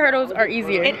 400 hurdles are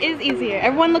easier. It is easier.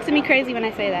 Everyone looks at me crazy when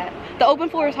I say that. The open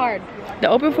floor is hard. The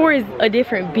open floor is a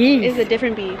different beast. It's a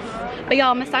different beast. But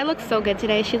y'all, Masai looks so good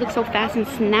today. She looks so fast and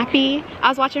snappy. I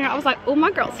was watching her, I was like, oh, my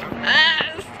girl's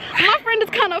fast. My friend is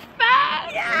kind of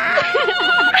fast. Yeah.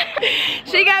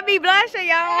 She got me blushing,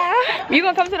 y'all. You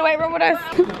gonna come to the weight room with us?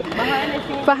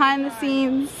 Behind the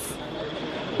scenes.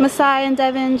 Masai and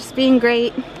Devin just being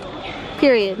great.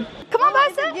 Period. Come on,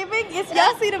 Bicep.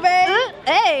 Y'all see the bag?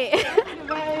 Hey.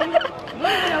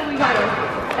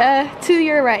 To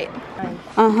your right.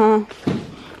 Uh-huh.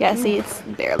 Yeah, see, it's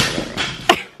barely there.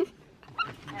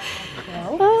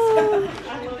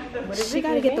 She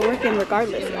gotta get the work in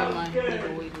regardless.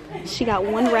 She got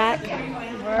 1 rack,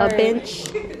 a bench,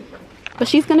 but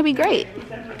she's gonna be great.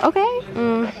 Okay?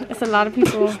 It's a lot of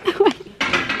people.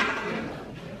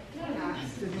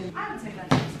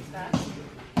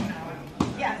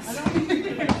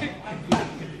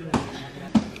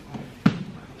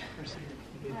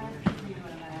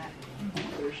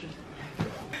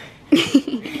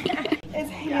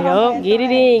 Yup, get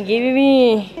it in, get it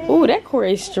in. Ooh, that core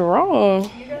is strong.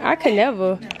 I could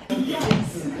never.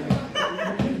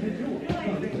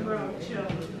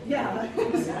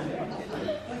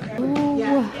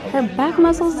 Ooh, her back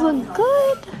muscles look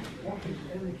good.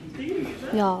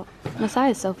 Y'all,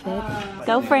 Masai is so fit.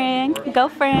 Go friend, go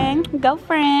friend, go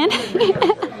friend.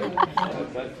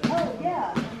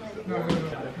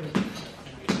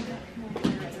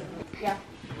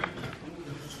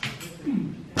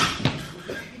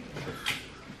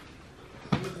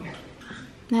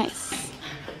 Nice.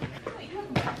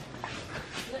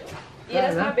 Yeah,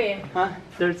 that's not bad. Huh?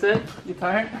 That's it? You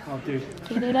tired? Oh, dude.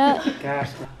 Get it up.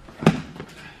 Gosh.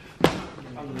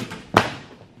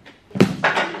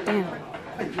 Damn.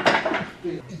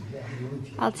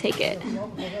 I'll take it.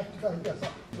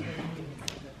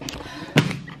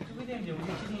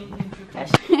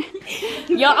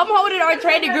 Yo, I'm holding our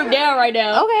training group down right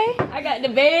now. Okay. I got the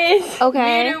beds.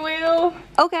 Okay. Steering wheel.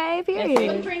 Okay,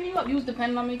 period. Train you up. You was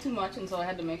depending on me too much, and so I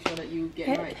had to make sure that you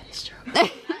get right. That's true.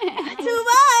 Not too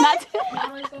much. Not too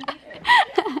much.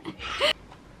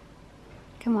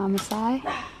 Come on, Masai.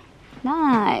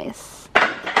 Nice.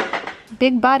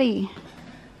 Big body.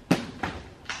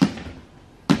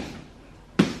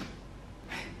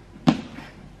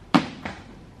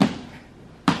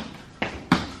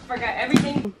 Forgot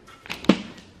everything.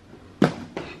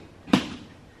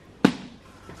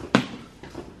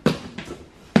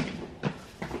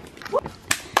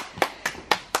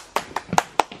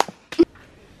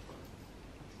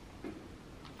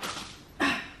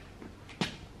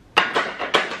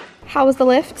 How was the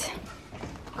lift?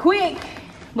 Quick,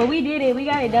 but we did it. We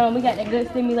got it done. We got that good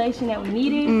stimulation that we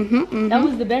needed. That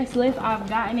was the best lift I've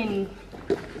gotten in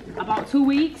about 2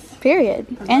 weeks. Period.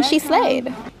 And she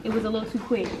slayed. It was a little too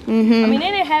quick. I mean,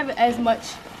 they didn't have as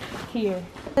much here.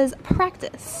 It was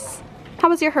practice. How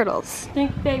was your hurdles? I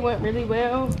think they went really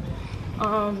well.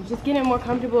 Just getting more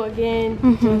comfortable again.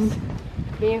 Just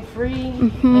being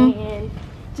free and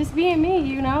just being me,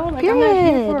 you know? Like, Period. I'm not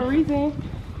here for a reason.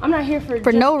 I'm not here for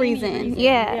just no any reason.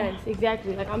 Yeah. Yes,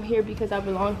 exactly. Like, I'm here because I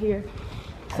belong here.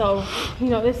 So, you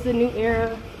know, this is a new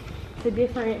era. It's a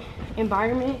different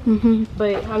environment,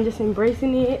 but I'm just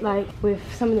embracing it, like, with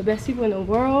some of the best people in the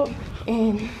world.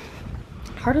 And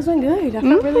hurdles went good. I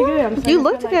felt really good. I'm You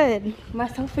looked good.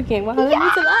 Myself again. Wow, that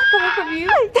means a lot coming from you.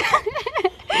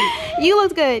 You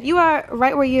looked good. You are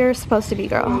right where you're supposed to be,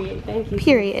 girl. Period. Thank you.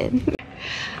 Period.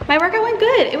 My workout went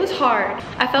good. It was hard.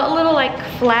 I felt a little like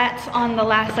flat on the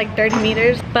last like 30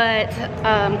 meters, but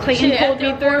Clayton pulled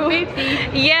me through.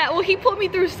 Yeah, well, he pulled me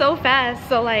through so fast,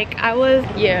 so like I was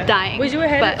dying. Was you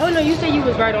ahead? Oh no, you said you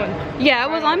was right on. Yeah, I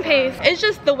was on pace. It's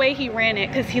just the way he ran it,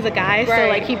 because he's a guy, so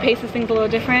like he paces things a little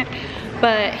different.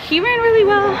 But he ran really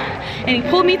well, and he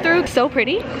pulled me through. So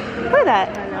pretty. Look at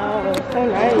that. I know. So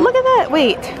nice. Look at that.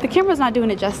 Wait, the camera's not doing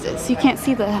it justice. You can't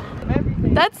see the.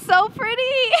 That's so pretty.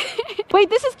 Wait,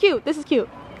 this is cute. This is cute.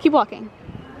 Keep walking.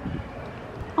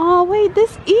 Oh, wait,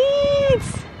 this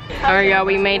eats. All right, y'all,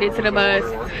 we made it to the bus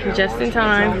just in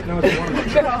time.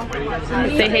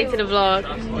 Say hey to the vlog.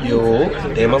 Yo,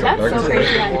 damn, I'm dark.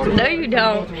 No, you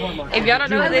don't. If y'all don't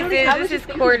know who this is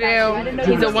Cordell.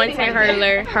 He's a 110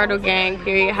 hurdler, hurdle gang,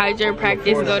 period. How'd your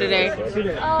practice go today?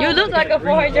 You look like a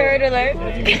 400 hurdler.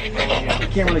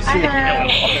 Can't really see it.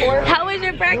 How was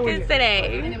your practice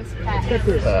today?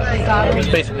 It's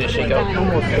basically a shakeout.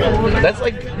 That's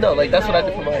like, no, like that's what I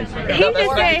did for mine. He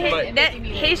just said that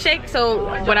his shake, so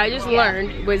what I just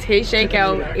learned was his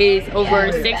shakeout is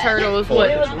over 6 hurdles,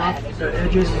 what?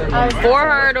 4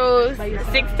 hurdles,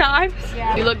 6 times.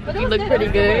 You look pretty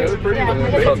good.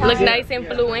 Look nice and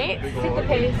fluent.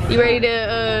 You ready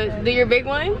to do your big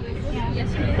one?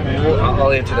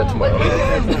 I'll answer that tomorrow.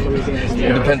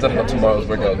 It depends on how tomorrow's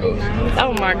workout goes.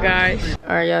 Oh my gosh.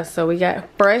 Alright, y'all, so we got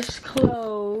fresh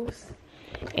clothes.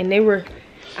 And they were,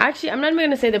 actually, I'm not even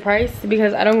gonna say the price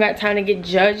because I don't got time to get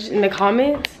judged in the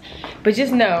comments. But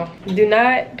just know, do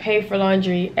not pay for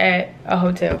laundry at a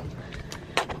hotel.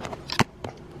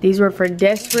 These were for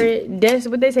desperate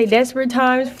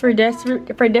times, for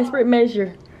desperate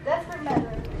measure.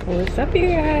 What's up, you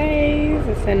guys?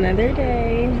 It's another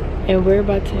day, and we're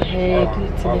about to head to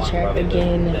the track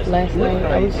again. Last night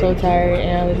I was so tired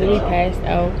and I was really passed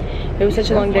out. It was such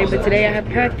a long day, but today I have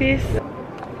practice.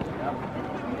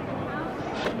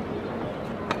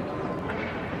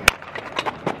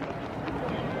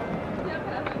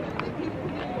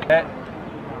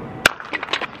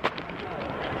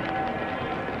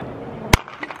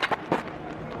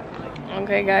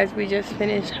 Okay guys, we just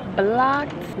finished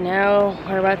blocked. Now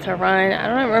we're about to run. I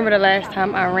don't remember the last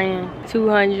time I ran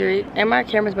 200 and my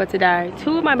camera's about to die.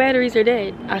 2 of my batteries are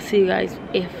dead. I'll see you guys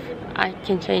if I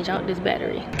can change out this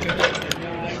battery.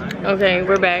 Okay,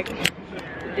 we're back.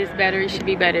 This battery should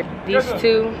be better. These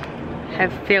 2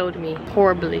 have failed me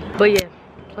horribly. But yeah,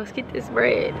 let's get this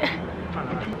bread.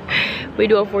 We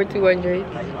do a 4-200.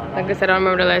 Like I said, I don't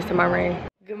remember the last time I ran.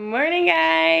 Good morning,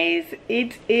 guys.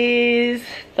 It is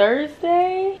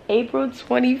Thursday, April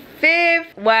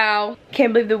 25th. Wow,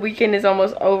 can't believe the weekend is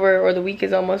almost over, or the week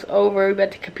is almost over. We're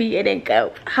about to compete and then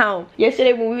go home.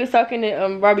 Yesterday when we was talking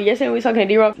to Robbie, yesterday when we was talking to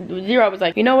D-Rob, D-Rob was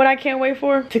like, you know what I can't wait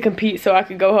for? To compete so I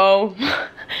could go home. I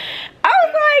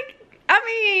was like, I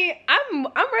mean,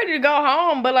 I'm ready to go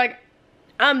home, but like,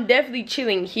 I'm definitely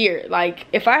chilling here. Like,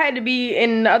 if I had to be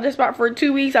in the other spot for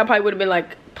 2 weeks, I probably would have been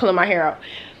like pulling my hair out.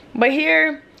 But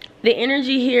here, the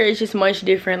energy here is just much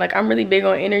different. Like, I'm really big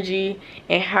on energy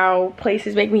and how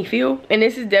places make me feel, and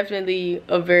this is definitely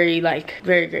a very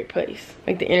great place.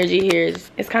 Like, the energy here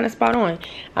is kind of spot on.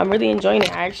 I'm really enjoying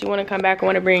it. I actually want to come back. I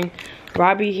want to bring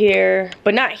Robbie here,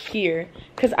 but not here,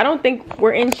 because I don't think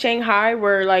we're in Shanghai.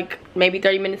 We're like maybe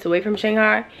 30 minutes away from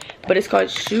Shanghai, but it's called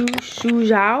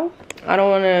Suzhou. I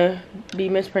don't want to be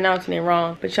mispronouncing it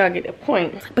wrong, but y'all get the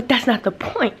point. But that's not the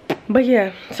point. But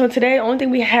yeah, so today, the only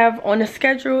thing we have on the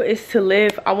schedule is to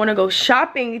live. I want to go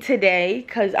shopping today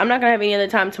because I'm not going to have any other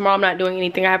time. Tomorrow, I'm not doing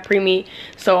anything. I have pre-meet.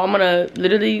 So I'm going to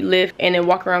literally lift and then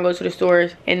walk around, go to the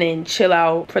stores, and then chill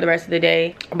out for the rest of the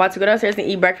day. I'm about to go downstairs and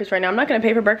eat breakfast right now. I'm not going to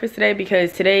pay for breakfast today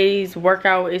because today's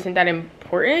workout isn't that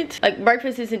important. Like,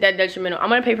 breakfast isn't that detrimental. I'm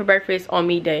going to pay for breakfast on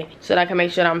meet day so that I can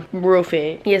make sure that I'm real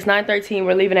fit. Yeah, it's 9:13.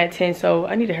 We're leaving at 10, so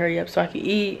I need to hurry up so I can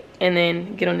eat and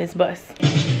then get on this bus.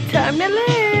 Time to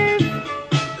live.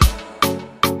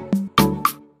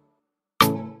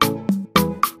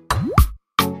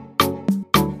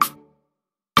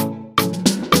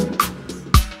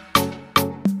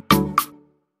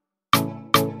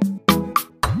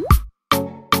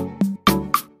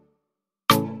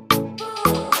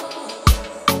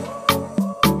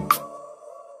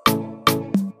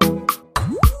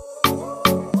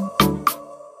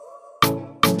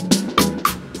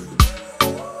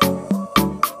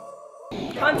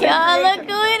 Y'all, look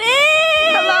who it is!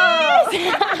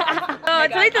 Hello! Oh,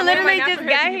 Talitha literally just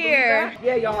got here.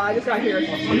 Yeah, y'all, I just got here.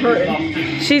 I'm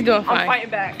hurting. She's doing fine. I'm fighting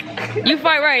back. You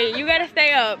fight right. You gotta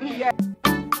stay up. Yeah.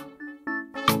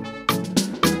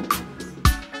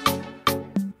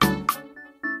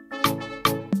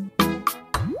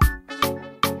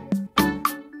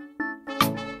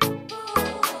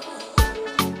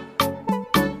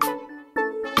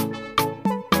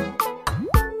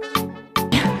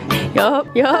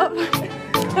 Yup.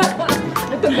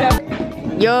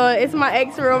 Yo, it's my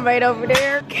ex-roommate over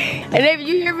there. And if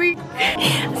you hear me,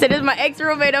 I said it's my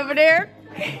ex-roommate over there.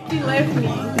 She left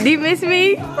me. Do you miss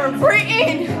me? For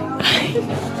Britain.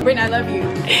 Britain, I love you.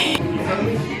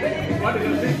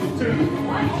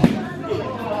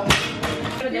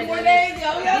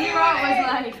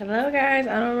 Hello guys,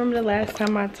 I don't remember the last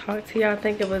time I talked to y'all. I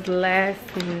think it was last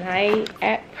night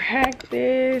at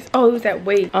practice. Oh, it was at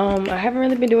weight. I haven't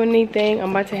really been doing anything.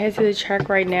 I'm about to head to the track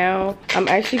right now. I'm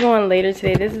actually going later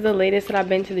today. This is the latest that I've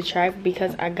been to the track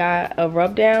because I got a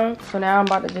rub down. So now I'm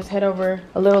about to just head over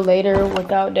a little later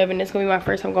without Devin. It's gonna be my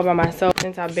first time going by myself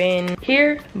since I've been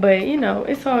here, but you know,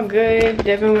 it's all good.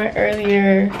 Devin went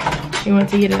earlier. He wanted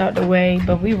to get it out the way,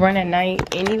 but we run at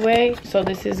night anyway, so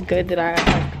this is good that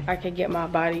I could get my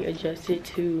body adjusted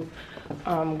to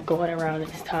going around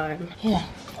this time. Yeah,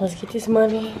 let's get this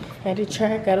money at the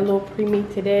track. Got a little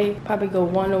pre-meet today. Probably go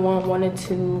 1 to 1, 1 to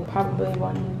 2, probably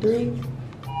 1 to 3.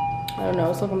 I don't know,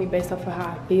 it's all gonna be based off of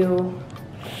how I feel.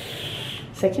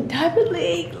 Second time in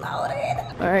league, loaded.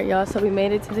 All right, y'all, so we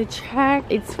made it to the track.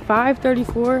 It's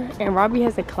 5:34 and Robbie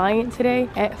has a client today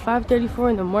at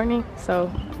 5:34 in the morning. So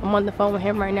I'm on the phone with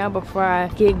him right now before I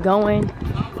get going.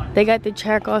 They got the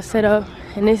track all set up,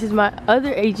 and this is my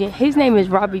other agent. His name is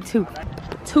Robbie too.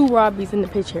 2 Robbies in the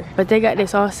picture, but they got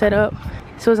this all set up.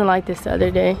 This wasn't like this the other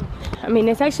day. I mean,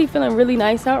 it's actually feeling really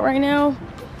nice out right now.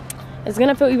 It's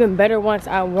gonna feel even better once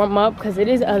I warm up because it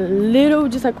is a little,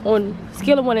 just like on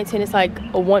scale of 1 to 10, it's like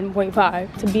a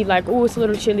 1.5 to be like, oh, it's a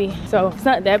little chilly. So it's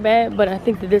not that bad, but I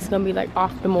think that this is gonna be like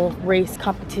optimal race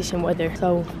competition weather.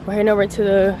 So we're heading over to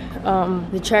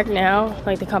the track now,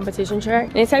 like the competition track.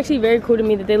 And it's actually very cool to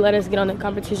me that they let us get on the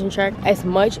competition track as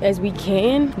much as we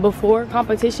can before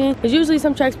competition. Because usually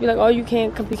some tracks be like, oh, you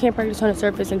can't practice on the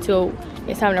surface until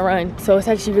it's time to run. So it's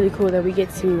actually really cool that we get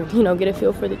to, you know, get a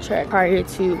feel for the track prior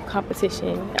to competition.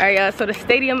 All right, y'all, so the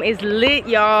stadium is lit,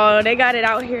 y'all. They got it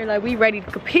out here like we ready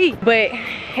to compete, but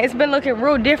it's been looking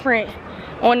real different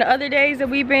on the other days that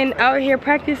we've been out here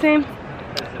practicing.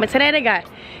 But today they got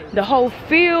the whole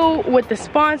field with the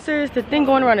sponsors, the thing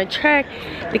going around the track,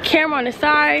 the camera on the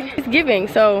side. It's giving,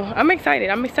 so I'm excited.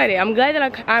 I'm glad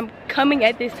that I'm coming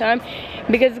at this time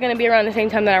because it's gonna be around the same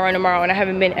time that I run tomorrow, and I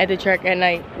haven't been at the track at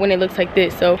night when it looks like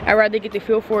this. So I'd rather get the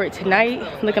feel for it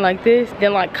tonight looking like this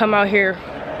than like come out here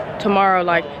tomorrow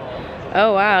like,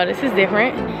 oh wow, this is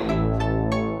different.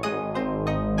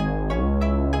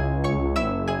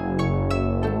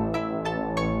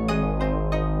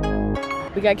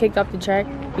 We got kicked off the track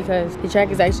because the track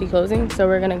is actually closing, so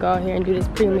we're gonna go out here and do this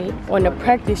pre-meet on the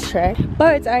practice track.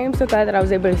 But I am so glad that I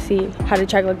was able to see how the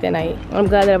track looked that night. I'm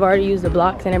glad that I've already used the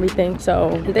blocks and everything,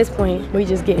 so at this point we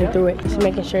just getting through it, just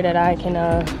making sure that I can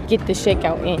get the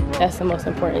shakeout in. That's the most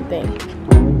important thing.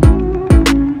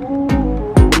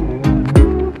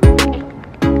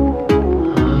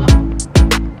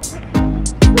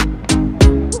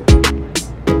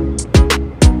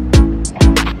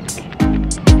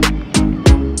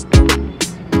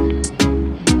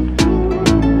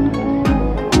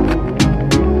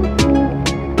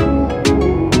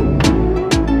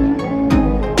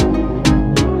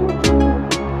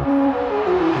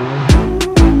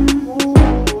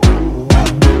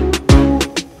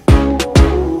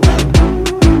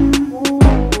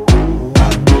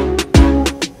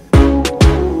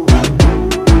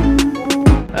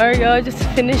 y'all, just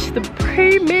finished the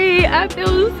pre-meet. I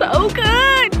feel so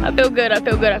good. I feel good. I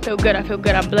feel good. I feel good. I feel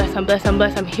good. I'm blessed. I'm blessed. I'm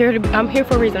blessed. I'm here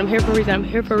for a reason. I'm here for a reason. I'm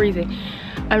here for a reason.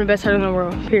 I'm the best heart in the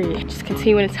world, period. Just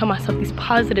continuing to tell myself these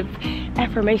positive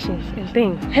affirmations and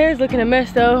things. Hair's looking a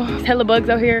mess though. There's hella bugs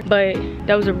out here, but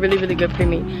that was a really, really good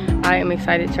pre-meet. I am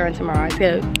excited to run tomorrow. I just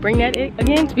gotta bring that in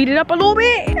again, speed it up a little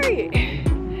bit, period.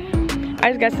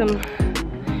 I just got some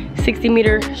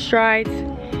 60-meter strides.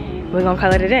 We're gonna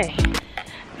call it a day.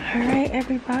 All right,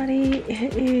 everybody,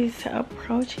 it is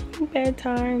approaching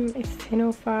bedtime. It's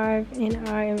 10:05 and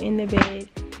I am in the bed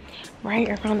right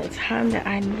around the time that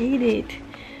I needed.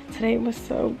 Today was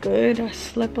so good. I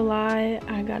slept a lot.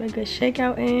 I got a good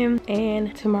shakeout in,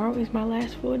 and tomorrow is my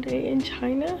last full day in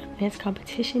China. And it's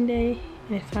competition day,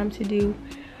 and it's time to do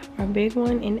our big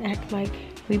one and act like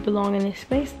we belong in this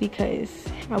space, because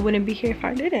I wouldn't be here if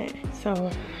I didn't.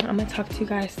 So I'm gonna talk to you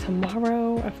guys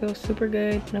tomorrow. I feel super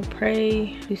good. I'm gonna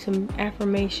pray, do some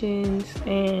affirmations,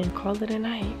 and call it a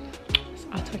night. So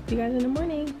I'll talk to you guys in the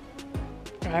morning.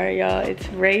 All right, y'all, it's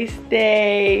race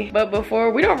day. But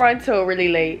before, we don't run till really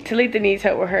late. Talitha needs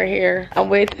help with her hair. I'm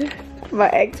with my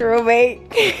ex-roommate.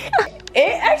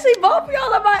 Actually, both of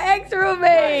y'all are my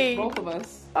ex-roommate. Both of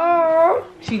us. Oh,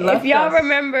 she left. If y'all us.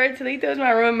 remember, Talitha was my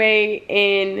roommate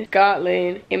in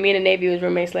Scotland, and me and the Navy was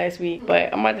roommates last week.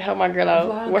 But I'm about to help my girl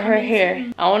out with her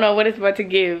hair. I don't know what it's about to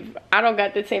give. I don't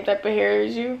got the same type of hair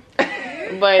as you,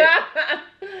 but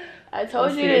I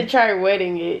told you to try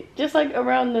wetting it, just like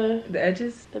around the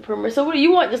edges, the perimeter. So what do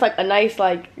you want? Just like a nice,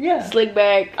 like slick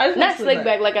back, not slick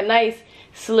back, like a nice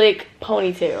slick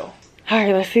ponytail. All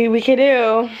right, let's see what we can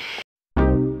do.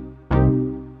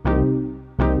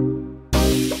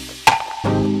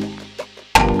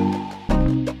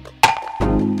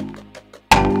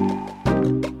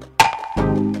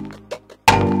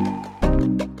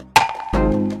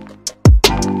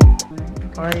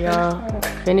 Alright, y'all,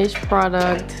 finished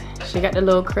product. She got the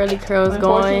little curly curls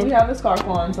going. We have a scarf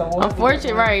on, so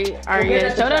unfortunately, right? Alright,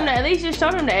 yeah. Show them at least just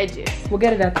show them the edges. We'll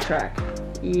get it at the track.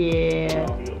 Yeah.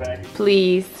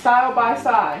 Please. Style by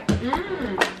side.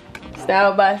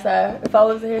 Style by side. If I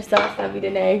was a hairstylist, that'd be the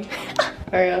name.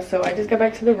 Alright, y'all, so I just got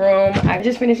back to the room. I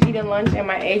just finished eating lunch and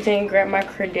my agent grabbed my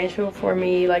credential for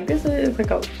me. Like, this is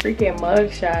like a freaking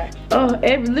mugshot. Oh,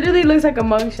 it literally looks like a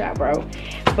mugshot, bro.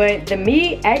 But the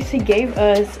meet actually gave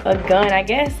us a gun. I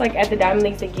guess like at the Diamond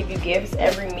Leagues they give you gifts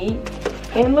every meet.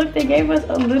 And look, they gave us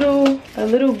a little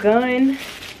gun.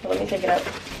 Let me take it up.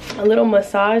 A little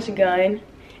massage gun.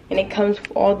 And it comes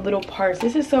with all the little parts.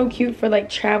 This is so cute for like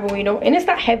travel, you know, and it's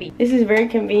not heavy. This is very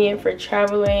convenient for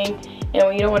traveling and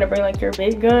when you don't want to bring like your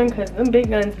big gun, because them big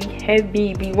guns be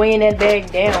heavy, be weighing that bag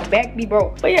down, back be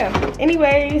broke. But yeah,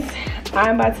 anyways,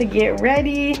 I'm about to get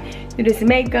ready, do this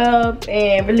makeup,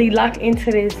 and really lock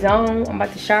into this zone. I'm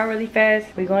about to shower really fast.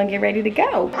 We're gonna get ready to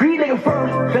go. Green nigga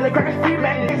first, feel like I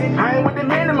ain't with the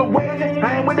minimum wage,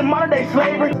 I ain't with the modern day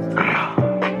slavery.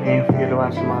 Ain't forget to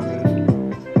watch my music.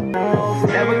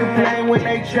 Never complain when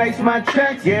they trace my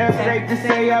tracks. Yeah, safe to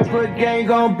say I put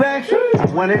gang on back.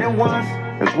 One of them ones,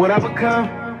 that's what I become.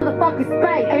 Motherfuckers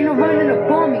spake, ain't no running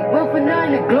up on me. Will for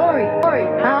none of glory.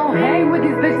 I don't hang with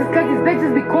these bitches cause these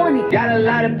bitches be corny. Got a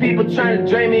lot of people trying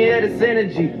to drain me of this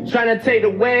energy, trying to take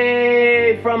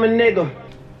away from a nigga.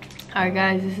 Alright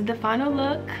guys, this is the final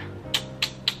look.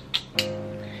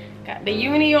 Got the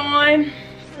uni on.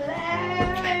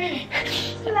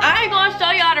 I ain't gonna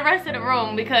show y'all the rest of the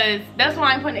room because that's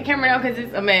why I'm putting the camera down, because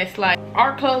it's a mess. Like,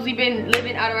 our clothes, we've been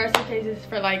living out of our suitcases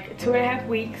for like 2.5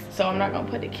 weeks, so I'm not gonna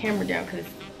put the camera down because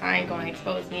I ain't gonna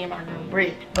expose me and my girl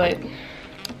Brit. But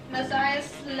Masai is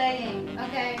slaying,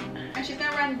 okay? And she's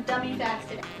gonna run dummy fast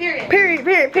today. Period.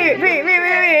 Period.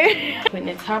 Putting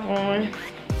the top on.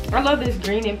 I love this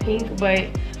green and pink, but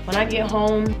when I get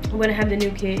home, I'm gonna have the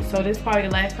new kit. So this is probably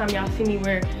the last time y'all see me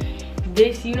wear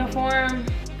this uniform,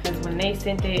 because when they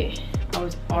sent it, I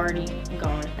was already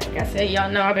gone. Like I said, y'all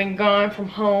know I've been gone from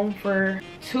home for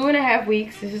 2.5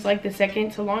 weeks. This is like the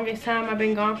second to longest time I've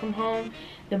been gone from home.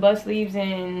 The bus leaves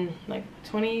in like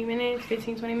 20 minutes,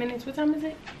 15, 20 minutes. What time is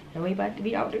it? And we about to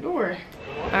be out the door.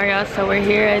 All right, y'all, so we're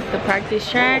here at the practice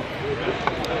track.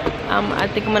 I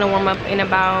think I'm gonna warm up in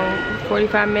about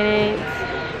 45 minutes.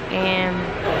 And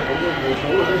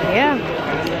yeah,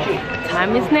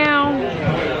 time is now.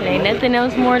 There ain't nothing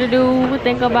else more to do,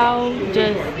 think about,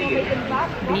 just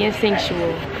being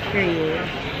sensual, period.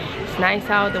 It's nice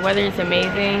out, the weather is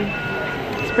amazing.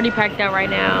 It's pretty packed out right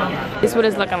now. This is what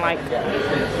it's looking like.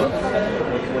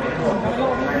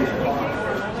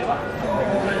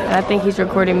 And I think he's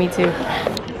recording me too.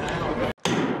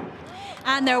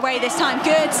 I find their way this time.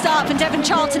 Good start from Devon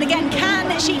Charlton again.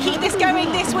 Can she keep this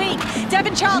going this week?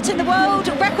 Devon Charlton, the world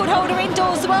record holder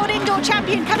indoors, the world indoor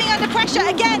champion, coming under pressure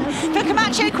again for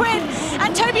Camacho Quinn.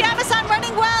 And Toby Amasan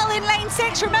running well in lane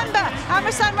 6. Remember,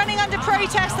 Amasan running under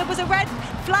protest. There was a red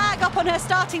flag up on her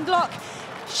starting block.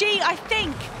 She, I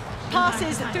think,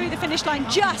 passes through the finish line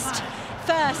just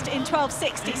first in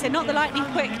 12.60, so not the lightning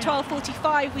quick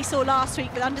 12.45 we saw last week,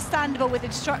 but understandable with the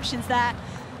disruptions there.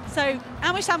 So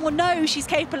Amasan will know she's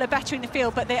capable of bettering the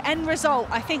field, but the end result,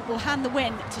 I think, will hand the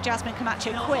win to Jasmine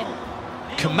Camacho Quinn.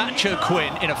 Camacho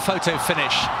Quinn in a photo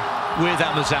finish with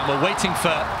Amazan. We're waiting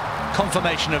for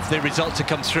confirmation of the result to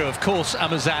come through. Of course,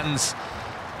 Amazan's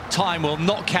time will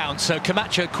not count, so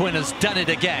Camacho Quinn has done it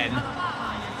again.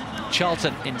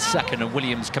 Charlton in second and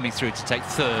Williams coming through to take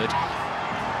third.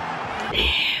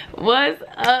 What's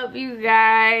up, you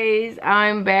guys?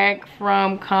 I'm back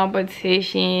from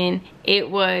competition. It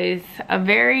was a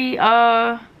very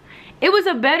it was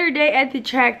a better day at the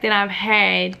track than I've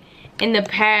had in the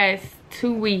past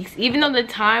 2 weeks. Even though the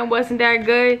time wasn't that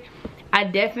good, I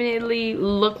definitely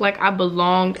looked like I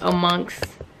belonged amongst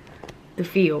the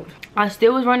field. I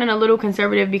still was running a little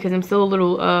conservative because I'm still a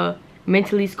little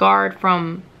mentally scarred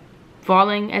from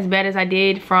falling as bad as I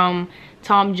did from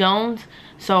Tom Jones.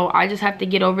 So I just have to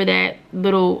get over that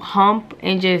little hump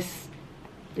and just,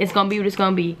 it's gonna be what it's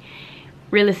gonna be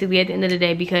realistically at the end of the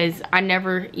day, because I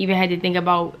never even had to think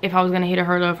about if I was gonna hit a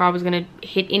hurdle, if I was gonna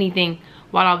hit anything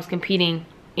while I was competing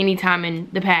anytime in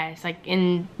the past, like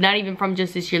not even from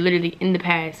just this year, literally in the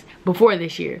past before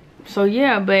this year. So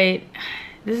yeah, but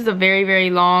this is a very, very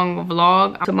long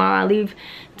vlog. Tomorrow I leave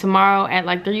tomorrow at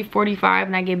like 3:45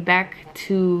 and I get back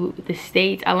to the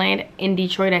States. I land in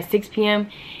Detroit at 6 p.m.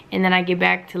 and then I get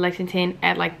back to Lexington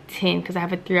at like 10 because I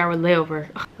have a 3-hour layover.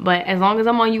 But as long as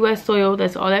I'm on US soil,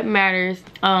 that's all that matters.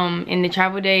 And the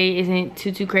travel day isn't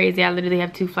too crazy. I literally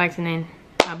have 2 flights and then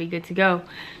I'll be good to go.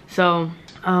 So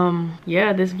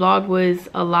yeah, this vlog was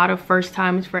a lot of first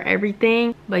times for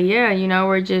everything. But yeah, you know,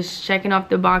 we're just checking off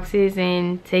the boxes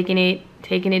and taking it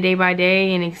day by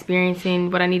day and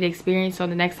experiencing what I need to experience. So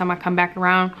the next time I come back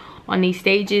around on these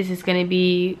stages, it's gonna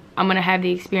be, I'm gonna have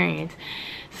the experience.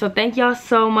 So thank y'all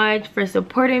so much for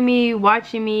supporting me,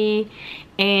 watching me,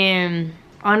 and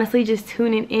honestly just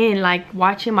tuning in, like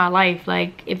watching my life.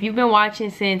 Like if you've been watching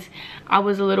since I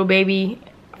was a little baby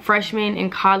freshman in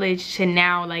college to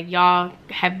now, like y'all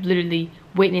have literally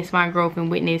witnessed my growth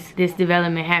and witnessed this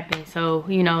development happen. So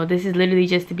you know, this is literally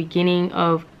just the beginning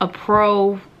of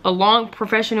a long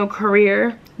professional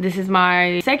career. This is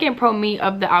my second pro meet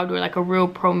of the outdoor, like a real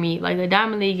pro meet. Like the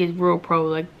Diamond League is real pro.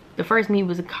 Like the first meet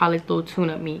was a college little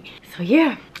tune-up meet. So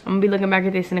yeah, I'm gonna be looking back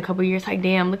at this in a couple years like,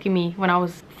 damn, look at me when I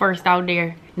was first out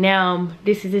there. Now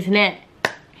this is this and that.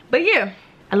 But yeah,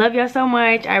 I love y'all so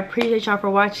much. I appreciate y'all for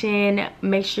watching.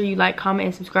 Make sure you like, comment,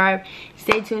 and subscribe.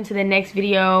 Stay tuned to the next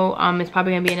video. It's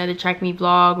probably gonna be another track meet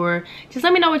vlog, or just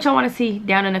let me know what y'all want to see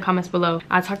down in the comments below.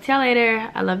 I'll talk to y'all later.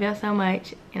 I love y'all so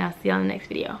much, and I'll see y'all in the next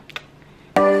video.